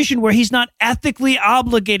situation where he's not ethically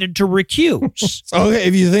obligated to recuse. Okay,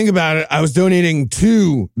 if you think about it, I was donating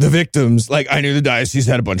to the victims. Like, I knew the diocese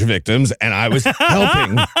had a bunch of victims, and I was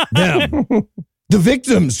helping them. The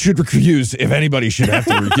victims should recuse. If anybody should have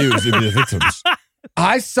to recuse, it'd be the victims.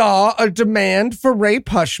 I saw a demand for rape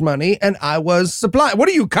hush money, and I was supplying. What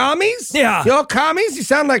are you, commies? Yeah. You're commies? You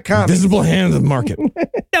sound like commies. Visible hand of the market.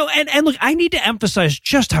 No, and look, I need to emphasize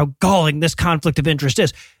just how galling this conflict of interest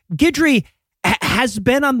is. Guidry has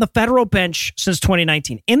been on the federal bench since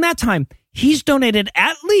 2019. In that time, he's donated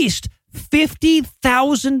at least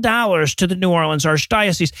 $50,000 to the New Orleans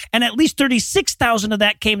Archdiocese, and at least $36,000 of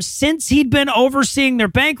that came since he'd been overseeing their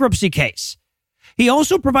bankruptcy case. He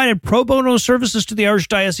also provided pro bono services to the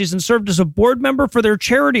Archdiocese and served as a board member for their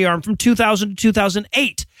charity arm from 2000 to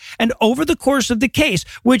 2008. And over the course of the case,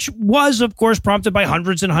 which was, of course, prompted by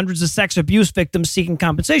hundreds and hundreds of sex abuse victims seeking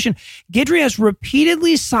compensation, Guidry has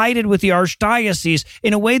repeatedly sided with the Archdiocese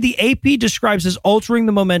in a way the AP describes as altering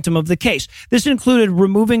the momentum of the case. This included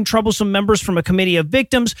removing troublesome members from a committee of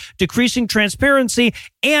victims, decreasing transparency,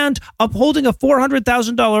 and upholding a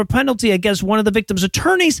 $400,000 penalty against one of the victims'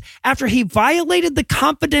 attorneys after he violated the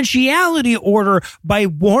confidentiality order by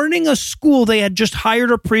warning a school they had just hired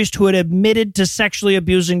a priest who had admitted to sexually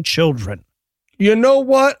abusing children. You know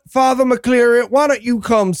what, Father McCleary? Why don't you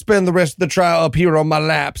come spend the rest of the trial up here on my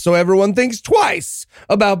lap so everyone thinks twice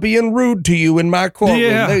about being rude to you in my courtroom?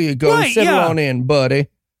 Yeah. There you go. Right, Settle yeah. on in, buddy.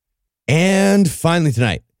 And finally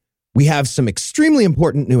tonight, we have some extremely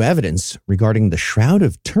important new evidence regarding the Shroud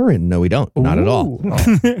of Turin. No, we don't. Not at all.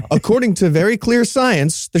 According to very clear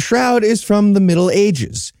science, the shroud is from the Middle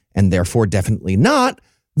Ages, and therefore definitely not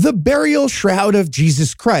the burial shroud of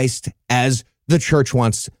Jesus Christ, as the church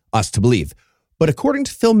wants us to believe. But according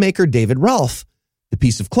to filmmaker David Rolfe, the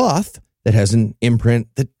piece of cloth that has an imprint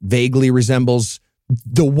that vaguely resembles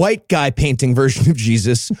the white guy painting version of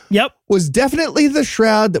Jesus was definitely the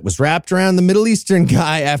shroud that was wrapped around the Middle Eastern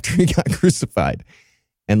guy after he got crucified.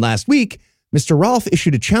 And last week, Mr. Rolfe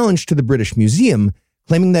issued a challenge to the British Museum,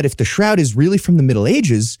 claiming that if the shroud is really from the Middle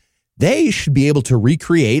Ages, they should be able to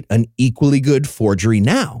recreate an equally good forgery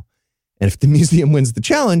now. And if the museum wins the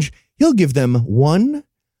challenge, he'll give them $1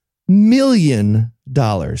 million.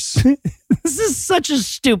 This is such a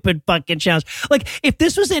stupid fucking challenge. Like, if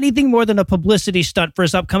this was anything more than a publicity stunt for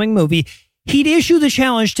his upcoming movie, he'd issue the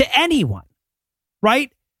challenge to anyone,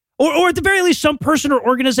 right? Or at the very least, some person or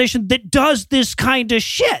organization that does this kind of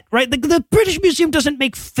shit, right? The British Museum doesn't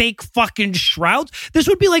make fake fucking shrouds. This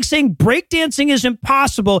would be like saying breakdancing is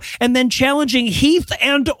impossible and then challenging Heath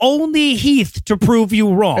and only Heath to prove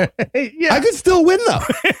you wrong. Yeah. I could still win, though.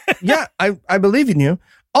 Yeah, I believe in you.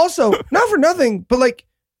 Also, not for nothing, but like,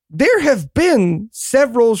 there have been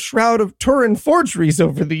several Shroud of Turin forgeries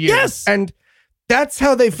over the years. Yes. And that's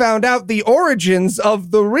how they found out the origins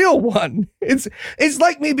of the real one. It's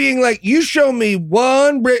like me being like, you show me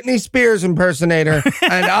one Britney Spears impersonator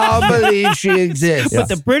and I'll believe she exists. But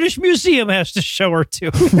the British Museum has to show her too.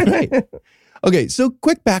 Right. Okay, so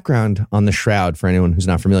quick background on the shroud for anyone who's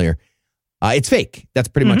not familiar. It's fake. That's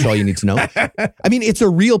pretty much all you need to know. I mean, it's a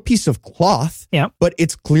real piece of cloth, but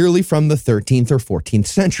it's clearly from the 13th or 14th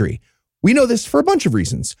century. We know this for a bunch of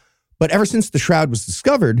reasons. But ever since the shroud was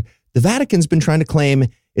discovered, the Vatican's been trying to claim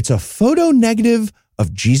it's a photo negative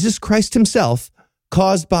of Jesus Christ himself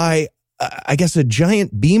caused by, I guess, a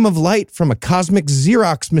giant beam of light from a cosmic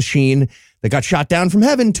Xerox machine that got shot down from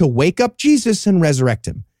heaven to wake up Jesus and resurrect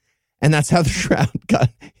him. And that's how the shroud got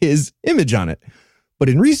his image on it. But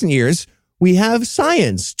in recent years, we have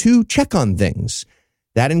science to check on things.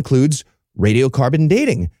 That includes radiocarbon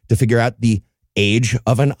dating to figure out the age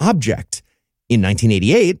of an object. In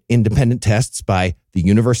 1988, independent tests by the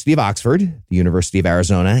University of Oxford, the University of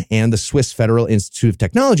Arizona, and the Swiss Federal Institute of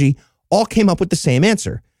Technology all came up with the same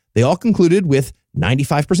answer. They all concluded with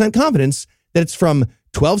 95% confidence that it's from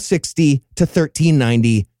 1260 to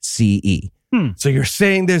 1390 CE. So you're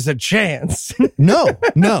saying there's a chance? No.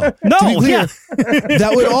 To be clear, yeah.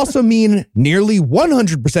 that would also mean nearly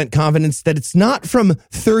 100% confidence that it's not from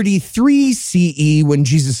 33 CE when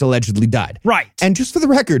Jesus allegedly died. Right. And just for the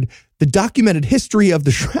record, the documented history of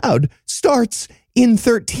the shroud starts in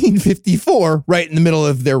 1354, right in the middle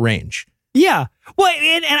of their range. Yeah. Well,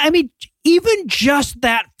 and I mean, even just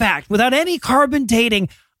that fact, without any carbon dating,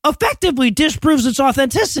 effectively disproves its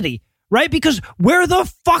authenticity. Right? Because where the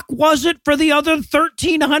fuck was it for the other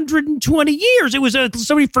 1,320 years? It was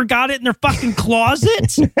somebody forgot it in their fucking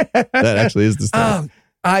closet. That actually is the story.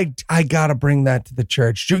 I gotta bring that to the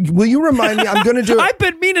church. Will you remind me? I'm gonna do it. I've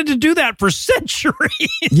been meaning to do that for centuries.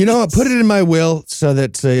 You know what? Put it in my will so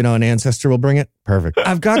that, an ancestor will bring it. Perfect.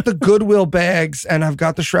 I've got the Goodwill bags and I've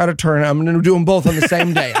got the Shroud of Turin. I'm gonna do them both on the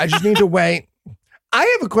same day. I just need to wait. I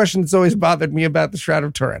have a question that's always bothered me about the Shroud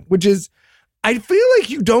of Turin, which is, I feel like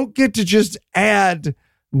you don't get to just add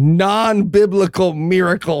non-biblical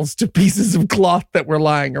miracles to pieces of cloth that were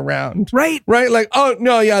lying around. Right. Like, oh,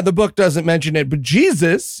 no, yeah, the book doesn't mention it, but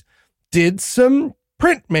Jesus did some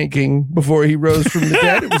printmaking before he rose from the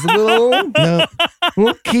dead. It was a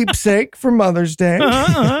little keepsake for Mother's Day.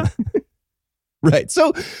 Right.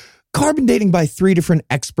 So carbon dating by 3 different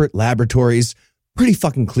expert laboratories, pretty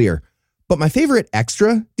fucking clear. But my favorite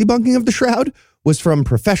extra debunking of the shroud was from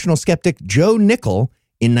professional skeptic Joe Nickel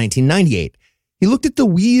in 1998. He looked at the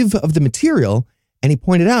weave of the material and he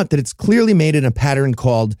pointed out that it's clearly made in a pattern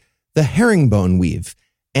called the herringbone weave.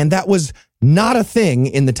 And that was not a thing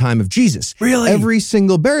in the time of Jesus. Really? Every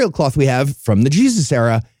single burial cloth we have from the Jesus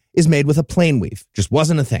era is made with a plain weave. Just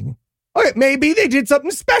wasn't a thing. Okay, maybe they did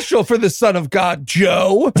something special for the Son of God,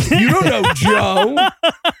 Joe. You don't know Joe.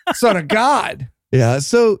 Son of God. Yeah,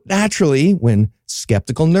 so naturally, when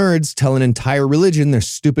skeptical nerds tell an entire religion their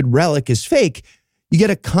stupid relic is fake, you get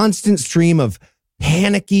a constant stream of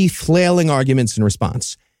panicky, flailing arguments in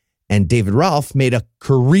response. And David Ralph made a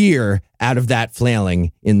career out of that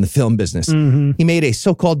flailing in the film business. Mm-hmm. He made a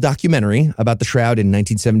so-called documentary about the shroud in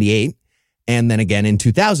 1978, and then again in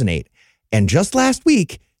 2008. And just last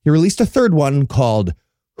week, he released a third one called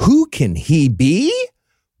Who Can He Be?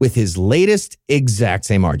 With his latest exact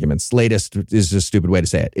same arguments. Latest is a stupid way to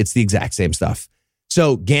say it. It's the exact same stuff.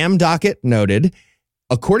 So Gam Docket noted,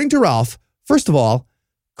 according to Ralph, first of all,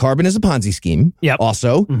 carbon is a Ponzi scheme. Yep.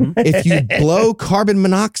 Also, if you blow carbon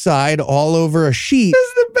monoxide all over a sheet,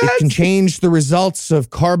 it can change the results of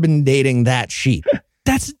carbon dating that sheet.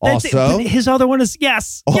 That's also, his other one is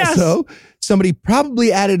yes. Also, somebody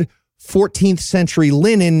probably added 14th century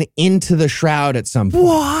linen into the shroud at some point.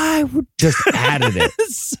 Why? Just added it.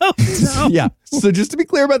 So dumb. Yeah. So just to be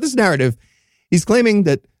clear about this narrative, he's claiming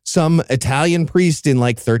that some Italian priest in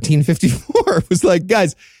like 1354 was like,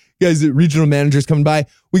 guys, regional managers coming by.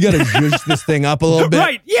 We got to zhuzh this thing up a little bit.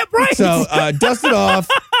 Right. Yeah, right. So dust it off,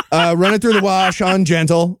 run it through the wash on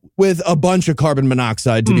gentle with a bunch of carbon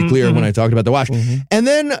monoxide, to be clear when I talked about the wash. And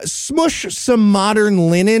then smush some modern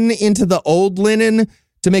linen into the old linen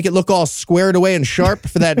to make it look all squared away and sharp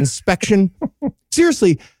for that inspection.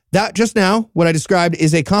 Seriously, that just now, what I described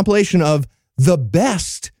is a compilation of the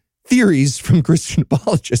best theories from Christian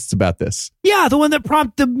apologists about this. Yeah, the one that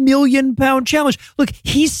prompted the £1 million challenge. Look,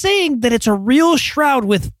 he's saying that it's a real shroud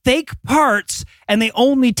with fake parts and they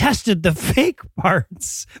only tested the fake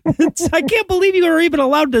parts. I can't believe you were even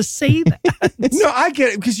allowed to say that. No, I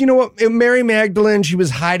get it. Because you know what? Mary Magdalene, she was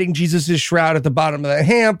hiding Jesus' shroud at the bottom of the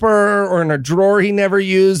hamper or in a drawer he never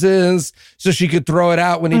uses so she could throw it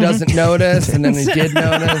out when he doesn't notice. And then he did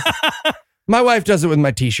notice. My wife does it with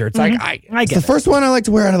my t-shirts. I get it's the first one I like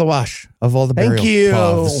to wear out of the wash of all the burial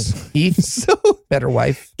cloths. Heath. So, better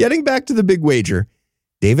wife. Getting back to the big wager,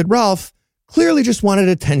 David Ralph clearly just wanted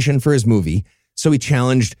attention for his movie, so he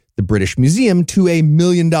challenged the British Museum to a $1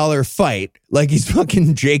 million fight like he's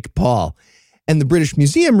fucking Jake Paul. And the British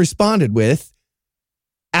Museum responded with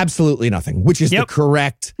absolutely nothing, which is the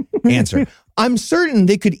correct answer. I'm certain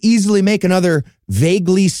they could easily make another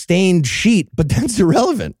vaguely stained sheet, but that's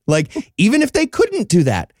irrelevant. Like, even if they couldn't do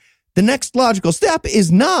that, the next logical step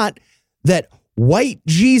is not that white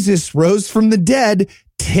Jesus rose from the dead,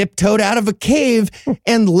 tiptoed out of a cave,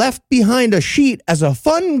 and left behind a sheet as a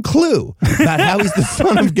fun clue about how he's the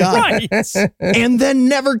Son of God. Right. And then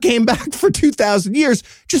never came back for 2,000 years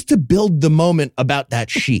just to build the moment about that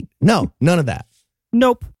sheet. No, none of that.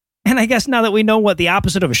 Nope. And I guess now that we know what the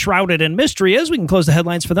opposite of shrouded in mystery is, we can close the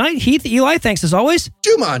headlines for the night. Heath, Eli, thanks as always.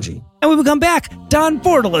 Jumanji. And when we come back, Don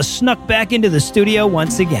Fortalis snuck back into the studio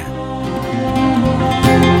once again.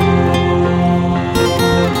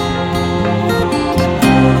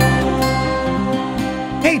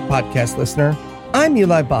 Hey, podcast listener. I'm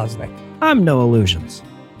Eli Bosnick. I'm No Illusions.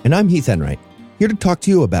 And I'm Heath Enright, here to talk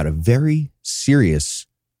to you about a very serious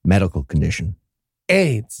medical condition.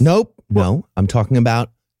 AIDS. Nope. No, I'm talking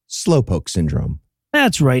about slowpoke syndrome.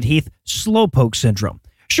 That's right, Heath. Slowpoke syndrome.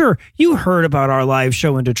 Sure, you heard about our live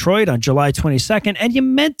show in Detroit on July 22nd, and you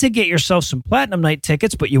meant to get yourself some Platinum Night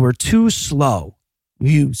tickets, but you were too slow.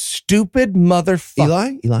 You stupid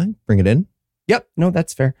motherfucker. Eli, bring it in. Yep, no,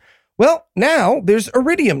 that's fair. Well, now there's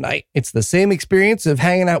Iridium Night. It's the same experience of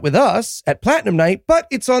hanging out with us at Platinum Night, but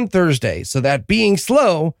it's on Thursday, so that being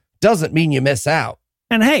slow doesn't mean you miss out.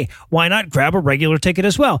 And hey, why not grab a regular ticket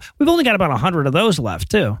as well? We've only got about 100 of those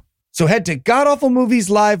left, too. So head to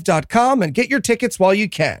godawfulmovieslive.com and get your tickets while you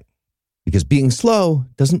can. Because being slow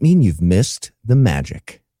doesn't mean you've missed the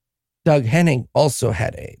magic. Doug Henning also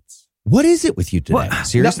had AIDS. What is it with you today? What?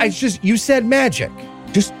 Seriously? No, it's just, you said magic.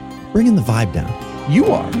 Just bringing the vibe down. You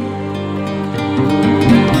are.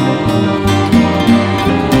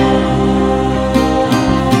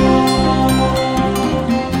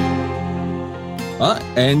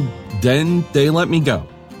 And then they let me go.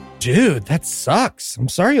 Dude, that sucks. I'm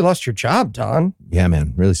sorry you lost your job, Don. Yeah,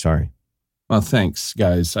 man. Really sorry. Well, thanks,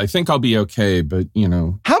 guys. I think I'll be okay, but, you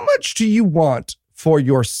know. How much do you want for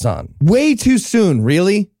your son? Way too soon,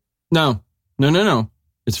 really? No.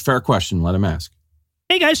 It's a fair question. Let him ask.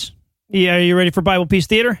 Hey, guys. Yeah, are you ready for Bible Peace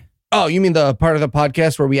Theater? Oh, you mean the part of the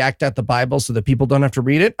podcast where we act out the Bible so that people don't have to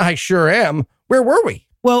read it? I sure am. Where were we?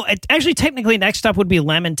 Well, actually, technically, next up would be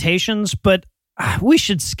Lamentations, but we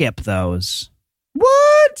should skip those.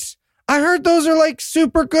 What? I heard those are like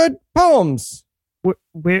super good poems.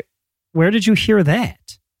 Where did you hear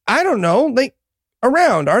that? I don't know. Like,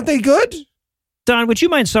 around. Aren't they good? Don, would you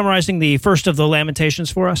mind summarizing the first of the Lamentations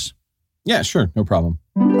for us? Yeah, sure. No problem.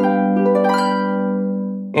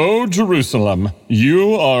 O Jerusalem,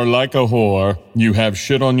 you are like a whore. You have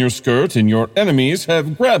shit on your skirt and your enemies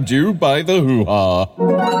have grabbed you by the hoo-ha.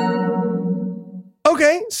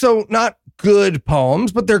 Okay, so not good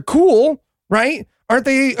poems, but they're cool, right? Aren't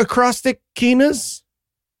they acrostic kinas?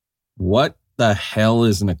 What the hell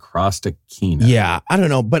is an acrostic kina? Yeah, I don't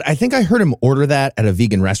know, but I think I heard him order that at a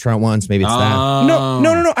vegan restaurant once. Maybe it's that.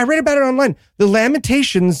 No. I read about it online. The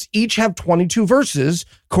Lamentations each have 22 verses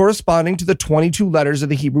corresponding to the 22 letters of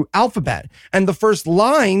the Hebrew alphabet. And the first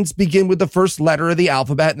lines begin with the first letter of the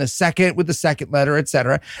alphabet and the second with the second letter,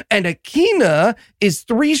 etc. And a kina is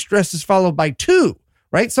 3 stresses followed by 2,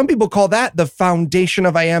 right? Some people call that the foundation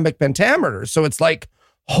of iambic pentameter. So it's like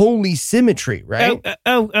holy symmetry, right?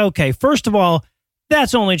 Okay. First of all,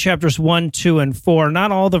 that's only chapters 1, 2, and 4.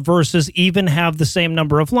 Not all the verses even have the same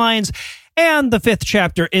number of lines. And the 5th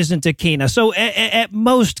chapter isn't a kina. So at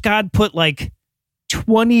most, God put like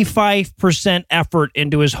 25% effort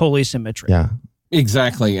into his holy symmetry. Yeah.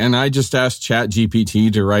 Exactly. And I just asked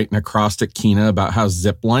ChatGPT to write an acrostic kina about how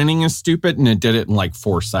ziplining is stupid, and it did it in like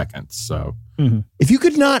 4 seconds. So if you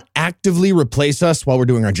could not actively replace us while we're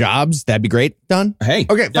doing our jobs, that'd be great, Don. Hey.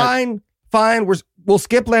 Okay, fine. We'll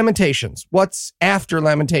skip Lamentations. What's after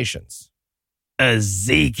Lamentations?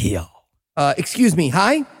 Ezekiel. Excuse me.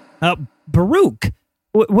 Hi? Baruch.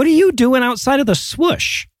 What are you doing outside of the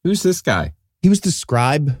swoosh? Who's this guy? He was the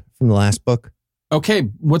scribe from the last book. Okay,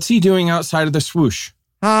 what's he doing outside of the swoosh?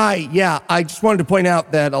 Hi, yeah, I just wanted to point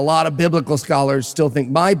out that a lot of biblical scholars still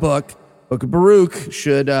think my book of Baruch,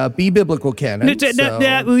 should be biblical canon.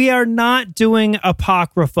 We are not doing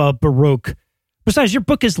Apocrypha, Baruch. Besides, your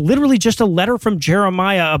book is literally just a letter from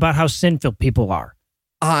Jeremiah about how sinful people are.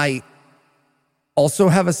 I also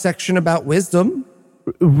have a section about wisdom.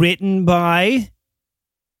 Written by?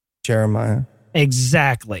 Jeremiah.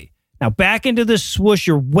 Exactly. Now back into the swoosh.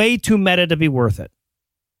 You're way too meta to be worth it.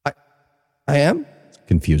 I am? It's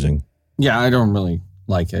confusing. Yeah, I don't really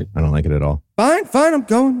like it. I don't like it at all. Fine, I'm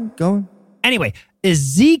going. Anyway,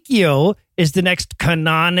 Ezekiel is the next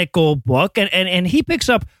canonical book, and he picks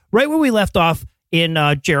up right where we left off in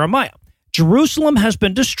Jeremiah. Jerusalem has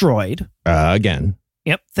been destroyed. Again.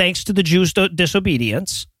 Yep, thanks to the Jews'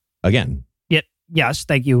 disobedience. Again. Yes,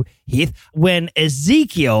 thank you, Heath. When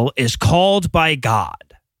Ezekiel is called by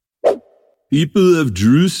God. People of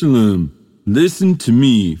Jerusalem, listen to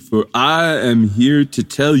me, for I am here to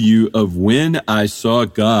tell you of when I saw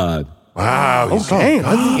God. Wow. Okay,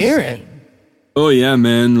 let's hear it. Oh yeah,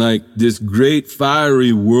 man, like this great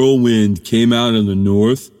fiery whirlwind came out of the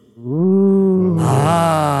north. Ooh.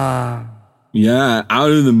 Ah. Yeah,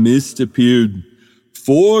 out of the mist appeared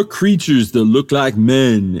 4 creatures that looked like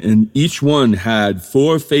men, and each one had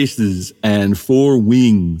 4 faces and 4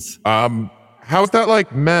 wings. How's that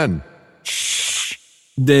like men?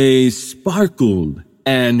 They sparkled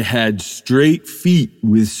and had straight feet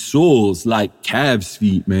with soles like calves'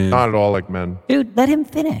 feet, man. Not at all like men. Dude, let him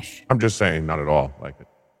finish. I'm just saying, not at all like it.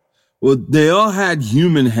 Well, they all had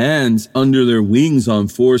human hands under their wings on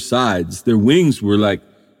 4 sides. Their wings were like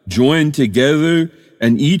joined together,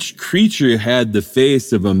 and each creature had the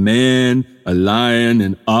face of a man, a lion,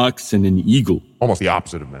 an ox, and an eagle. Almost the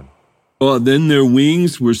opposite of men. Well, then their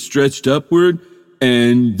wings were stretched upward,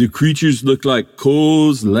 and the creatures looked like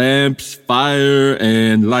coals, lamps, fire,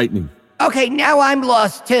 and lightning. Okay, now I'm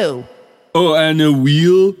lost too. Oh, and a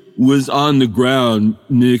wheel was on the ground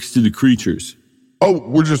next to the creatures. Oh,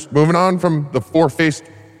 we're just moving on from the 4-faced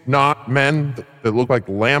not men that look like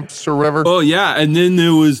lamps or whatever? Oh, yeah. And then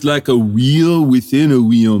there was like a wheel within a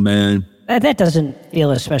wheel, man. That doesn't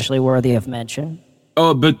feel especially worthy of mention.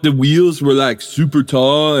 Oh, but the wheels were like super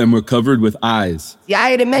tall and were covered with eyes. Yeah,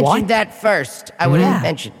 I had mentioned that first. I would have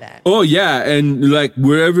mentioned that. Oh, yeah. And like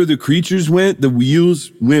wherever the creatures went, the wheels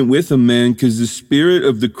went with them, man, because the spirit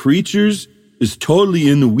of the creatures is totally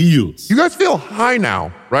in the wheels. You guys feel high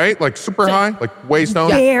now, right? Like super high? Like way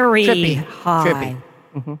stoned? Very Trippy. high.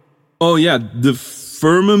 Mm-hmm. Oh, yeah. The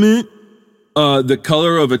firmament, the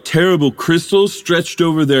color of a terrible crystal stretched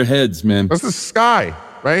over their heads, man. That's the sky,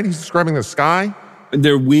 right? He's describing the sky.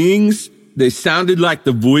 Their wings, they sounded like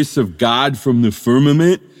the voice of God from the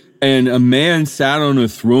firmament. And a man sat on a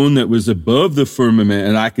throne that was above the firmament,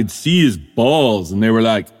 and I could see his balls, and they were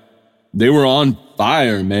on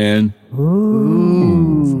fire, man. Fireballs.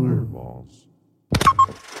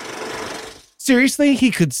 Seriously,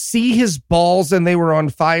 he could see his balls and they were on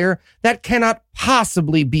fire? That cannot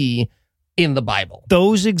possibly be in the Bible.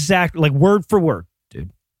 Those exact, like word for word,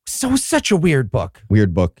 dude. So such a weird book.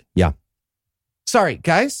 Weird book. Yeah. Sorry,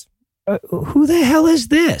 guys. Who the hell is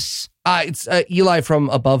this? It's Eli from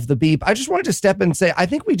Above the Beep. I just wanted to step in and say, I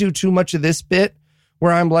think we do too much of this bit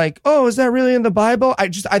where I'm like, oh, is that really in the Bible? I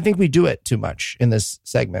think we do it too much in this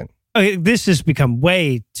segment. Okay, this has become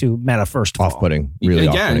way too meta, first of all. Off-putting. Really yeah,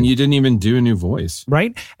 off-putting. and you didn't even do a new voice.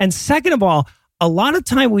 Right? And second of all, a lot of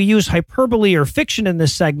time we use hyperbole or fiction in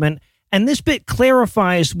this segment, and this bit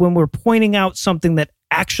clarifies when we're pointing out something that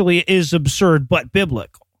actually is absurd but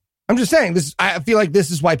biblical. I'm just saying, I feel like this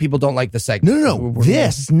is why people don't like the segment. No.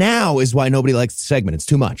 This now is why nobody likes the segment. It's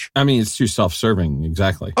too much. I mean, it's too self-serving.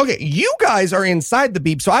 Exactly. Okay, you guys are inside the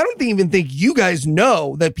Beep, so I don't even think you guys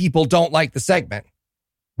know that people don't like the segment.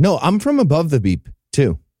 No, I'm from Above the Beep,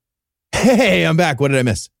 too. Hey, I'm back. What did I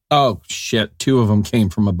miss? Oh, shit. 2 of them came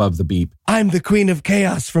from Above the Beep. I'm the Queen of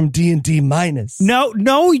Chaos from D&D Minus.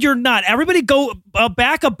 No, you're not. Everybody go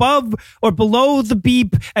back above or below the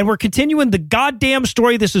beep, and we're continuing the goddamn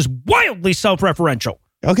story. This is wildly self-referential.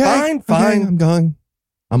 Okay. Fine. I'm going.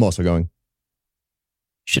 I'm also going.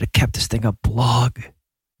 Should have kept this thing a blog.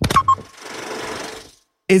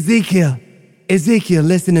 Ezekiel,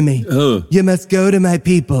 listen to me. You must go to my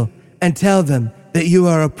people and tell them that you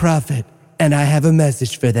are a prophet, and I have a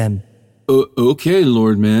message for them. Okay,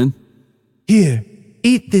 Lord, man. Here,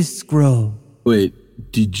 eat this scroll.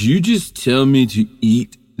 Wait, did you just tell me to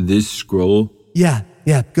eat this scroll? Yeah,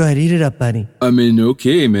 go ahead, eat it up, buddy. I mean,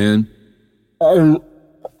 okay, man. All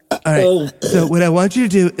right, so what I want you to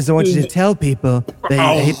do is I want you to tell people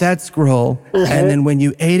that you ate that scroll, and then when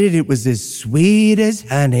you ate it, it was as sweet as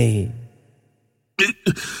honey.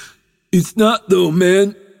 It's not, though,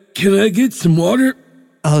 man. Can I get some water?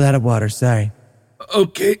 All out of water, sorry.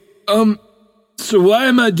 Okay, so why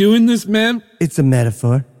am I doing this, man? It's a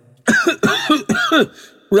metaphor.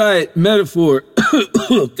 Right, metaphor.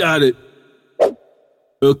 Got it.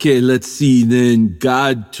 Okay, let's see then.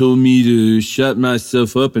 God told me to shut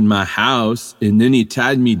myself up in my house, and then he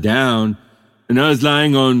tied me down, and I was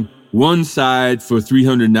lying on one side for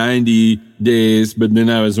 390 days, but then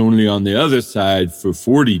I was only on the other side for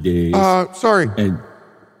 40 days. Sorry. And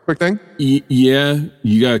quick thing. Yeah,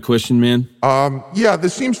 you got a question, man? Yeah,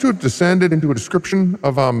 this seems to have descended into a description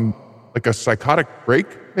of, like a psychotic break,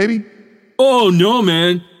 maybe? Oh, no,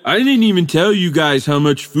 man. I didn't even tell you guys how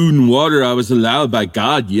much food and water I was allowed by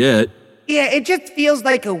God yet. Yeah, it just feels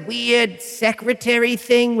like a weird secretary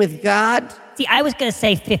thing with God. See, I was going to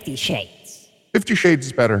say 50 Shades. 50 Shades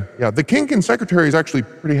is better. Yeah, the kink in secretary is actually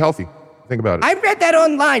pretty healthy. Think about it. I read that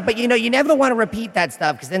online, but you never want to repeat that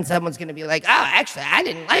stuff because then someone's going to be like, oh, actually, I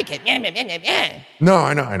didn't like it. Yeah. No,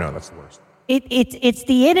 I know. That's the worst. It's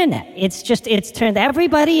the internet. It's turned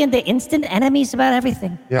everybody into instant enemies about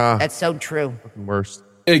everything. Yeah. That's so true. Fucking worst.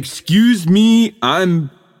 Excuse me,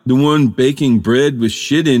 I'm the one baking bread with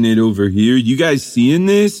shit in it over here. You guys seeing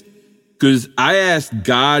this? Because I asked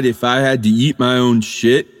God if I had to eat my own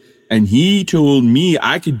shit, and he told me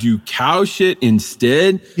I could do cow shit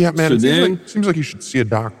instead. Yeah, man, So it seems like you should see a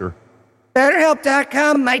doctor.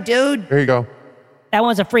 BetterHelp.com, my dude. There you go. That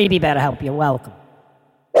one's a freebie, BetterHelp. You're welcome.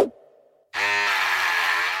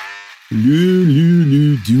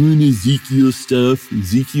 Doing Ezekiel stuff.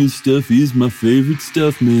 Ezekiel stuff is my favorite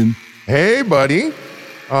stuff, man. Hey, buddy.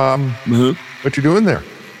 What you doing there?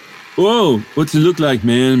 Whoa, what's it look like,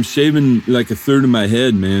 man? I'm shaving like a third of my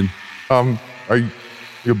head, man. Are you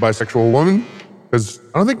a bisexual woman? Because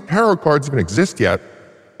I don't think tarot cards even exist yet.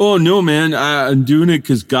 Oh, no, man. I'm doing it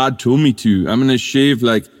because God told me to. I'm going to shave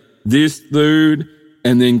like this third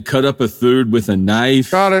and then cut up a third with a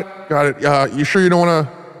knife. Got it. You sure you don't want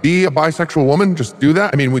to be a bisexual woman? Just do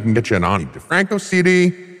that. I mean, we can get you an Ani DeFranco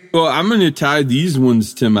CD. Well, I'm going to tie these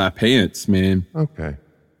ones to my pants, man. Okay.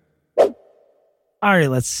 All right,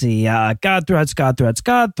 let's see. God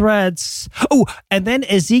threats. Oh, and then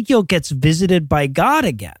Ezekiel gets visited by God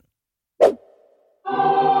again.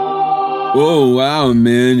 Oh, wow,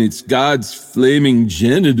 man. It's God's flaming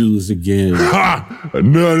genitals again. Ha!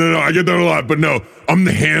 No. I get that a lot, but no. I'm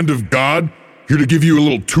the hand of God, here to give you a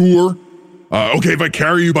little tour. Okay, if I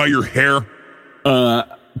carry you by your hair?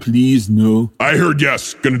 Please, no. I heard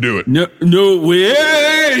yes. Gonna do it. No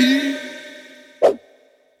way!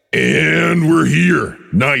 And we're here.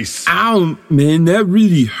 Nice. Ow, man, that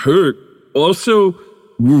really hurt. Also,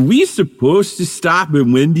 were we supposed to stop at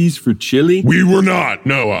Wendy's for chili? We were not.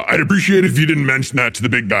 No, I'd appreciate it if you didn't mention that to the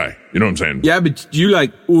big guy. You know what I'm saying? Yeah, but you,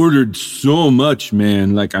 ordered so much,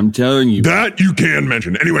 man. I'm telling you. That you can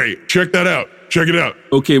mention. Anyway, check that out. Check it out.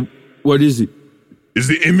 Okay, what is it? It's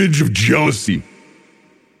the image of jealousy.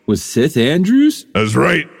 Was Seth Andrews? That's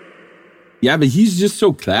right. Yeah, but he's just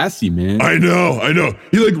so classy, man. I know.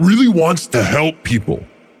 He really wants to help people.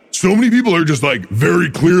 So many people are just very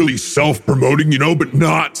clearly self-promoting, but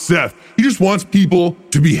not Seth. He just wants people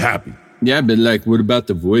to be happy. Yeah, but what about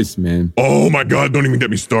the voice, man? Oh my God, don't even get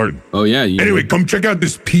me started. Oh yeah. Anyway, come check out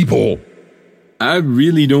this peephole. I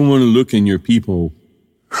really don't want to look in your peephole.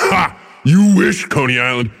 Ha! You wish, Coney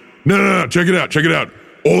Island. No, check it out.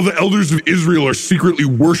 All the elders of Israel are secretly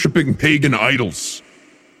worshiping pagan idols.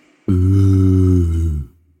 Ooh.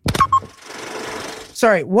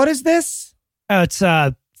 Sorry, what is this? It's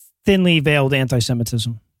thinly veiled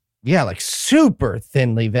anti-Semitism. Yeah, super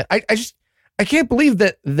thinly veiled. I can't believe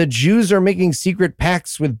that the Jews are making secret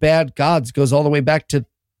pacts with bad gods goes all the way back to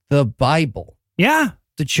the Bible. Yeah,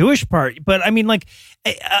 the Jewish part. But I mean,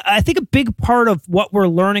 I think a big part of what we're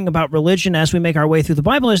learning about religion as we make our way through the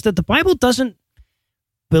Bible is that the Bible doesn't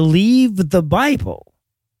believe the Bible.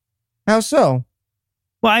 How so?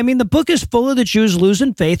 Well, I mean, the book is full of the Jews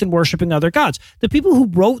losing faith and worshiping other gods. The people who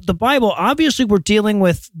wrote the Bible obviously were dealing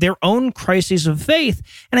with their own crises of faith.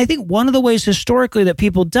 And I think one of the ways historically that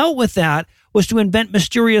people dealt with that was to invent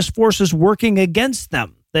mysterious forces working against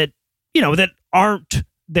them that aren't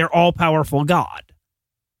their all-powerful God.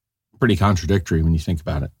 Pretty contradictory when you think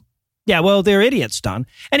about it. Yeah, well, they're idiots, Don.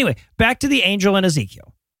 Anyway, back to the angel and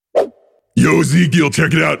Ezekiel. Yo, Ezekiel,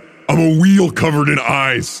 check it out. I'm a wheel covered in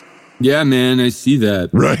eyes. Yeah, man, I see that.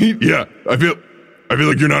 Right? Yeah. I feel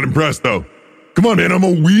like you're not impressed, though. Come on, man. I'm a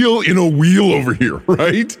wheel in a wheel over here,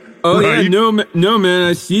 right? Oh, right? yeah. No, man,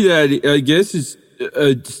 I see that. I guess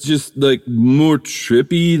it's just more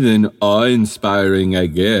trippy than awe-inspiring, I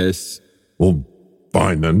guess. Well,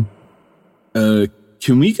 fine then.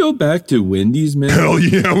 Can we go back to Wendy's, man? Hell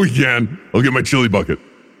yeah, we can. I'll get my chili bucket.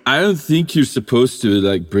 I don't think you're supposed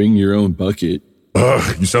to, bring your own bucket.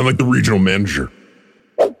 You sound like the regional manager.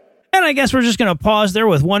 And I guess we're just going to pause there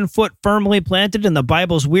with one foot firmly planted in the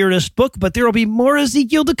Bible's weirdest book, but there will be more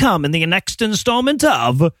Ezekiel to come in the next installment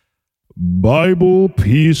of Bible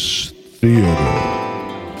Peace Theater.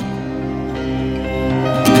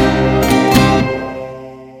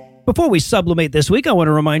 Before we sublimate this week, I want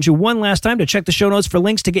to remind you one last time to check the show notes for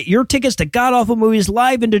links to get your tickets to God Awful Movies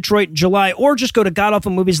Live in Detroit in July, or just go to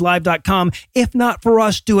godawfulmovieslive.com. If not for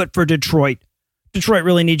us, do it for Detroit. Detroit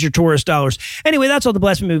really needs your tourist dollars. Anyway, that's all the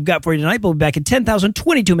blasphemy we've got for you tonight. We'll be back in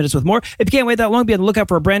 10,022 minutes with more. If you can't wait that long, be on the lookout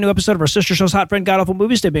for a brand new episode of our sister show's Hot Friend God Awful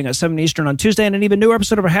Movies, debuting at 7 Eastern on Tuesday, and an even newer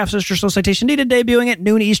episode of our half-sister show Citation Needed, debuting at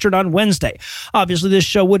noon Eastern on Wednesday. Obviously, this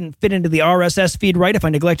show wouldn't fit into the RSS feed right if I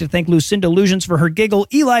neglected to thank Lucinda Illusions for her giggle,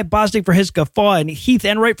 Eli Bosnick for his guffaw, and Heath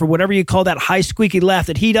Enright for whatever you call that high squeaky laugh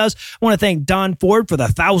that he does. I want to thank Don Ford for the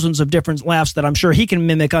thousands of different laughs that I'm sure he can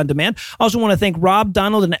mimic on demand. I also want to thank Rob,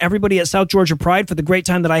 Donald, and everybody at South Georgia Pride for the great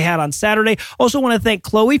time that I had on Saturday. Also want to thank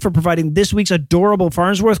Chloe for providing this week's adorable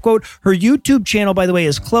Farnsworth quote. Her YouTube channel, by the way,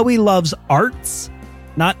 is Chloe Loves Arts,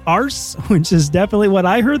 not arse, which is definitely what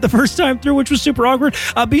I heard the first time through, which was super awkward.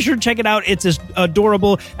 Be sure to check it out. It's as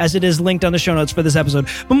adorable as it is linked on the show notes for this episode.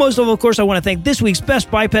 But most of all, of course, I want to thank this week's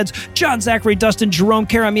best bipeds, John, Zachary, Dustin, Jerome,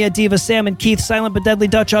 Kara, Mia, Diva, Sam, and Keith, Silent but Deadly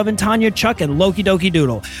Dutch Oven, Tanya, Chuck, and Loki Doki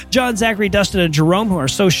Doodle. John, Zachary, Dustin, and Jerome, who are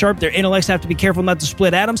so sharp their intellects have to be careful not to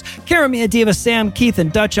split atoms. Kara, Mia, Diva, Sam, Keith,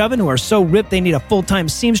 and Dutch Oven, who are so ripped they need a full-time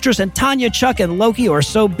seamstress. And Tanya, Chuck, and Loki, who are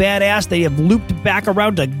so badass they have looped back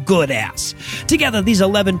around to good ass. Together, these These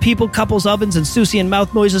 11 people, couples, ovens, and Susian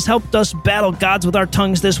mouth noises helped us battle gods with our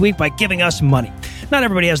tongues this week by giving us money. Not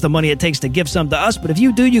everybody has the money it takes to give some to us, but if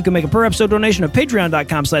you do, you can make a per-episode donation at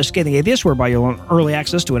patreon.com/scathingatheist, whereby you'll earn early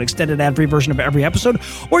access to an extended ad-free version of every episode,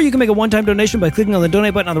 or you can make a one-time donation by clicking on the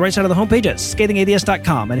donate button on the right side of the homepage at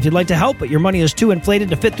scathingatheist.com. And if you'd like to help, but your money is too inflated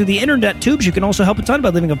to fit through the internet tubes, you can also help a ton by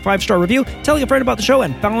leaving a 5-star review, telling a friend about the show,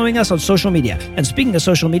 and following us on social media. And speaking of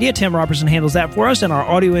social media, Tim Robertson handles that for us, and our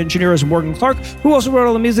audio engineer is Morgan Clark, who also wrote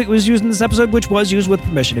all the music that was used in this episode, which was used with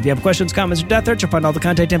permission. If you have questions, comments, or death threats, you'll find all the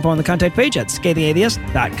contact info on the contact page at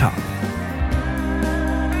scathingatheist.com.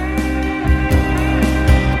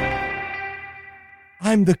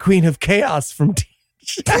 I'm the queen of chaos from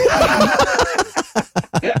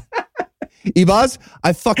Ebaz,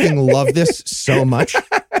 I fucking love this so much.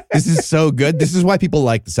 This is so good. This is why people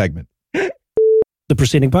like the segment. The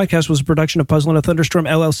preceding podcast was a production of Puzzle and a Thunderstorm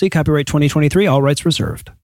LLC, copyright 2023, all rights reserved.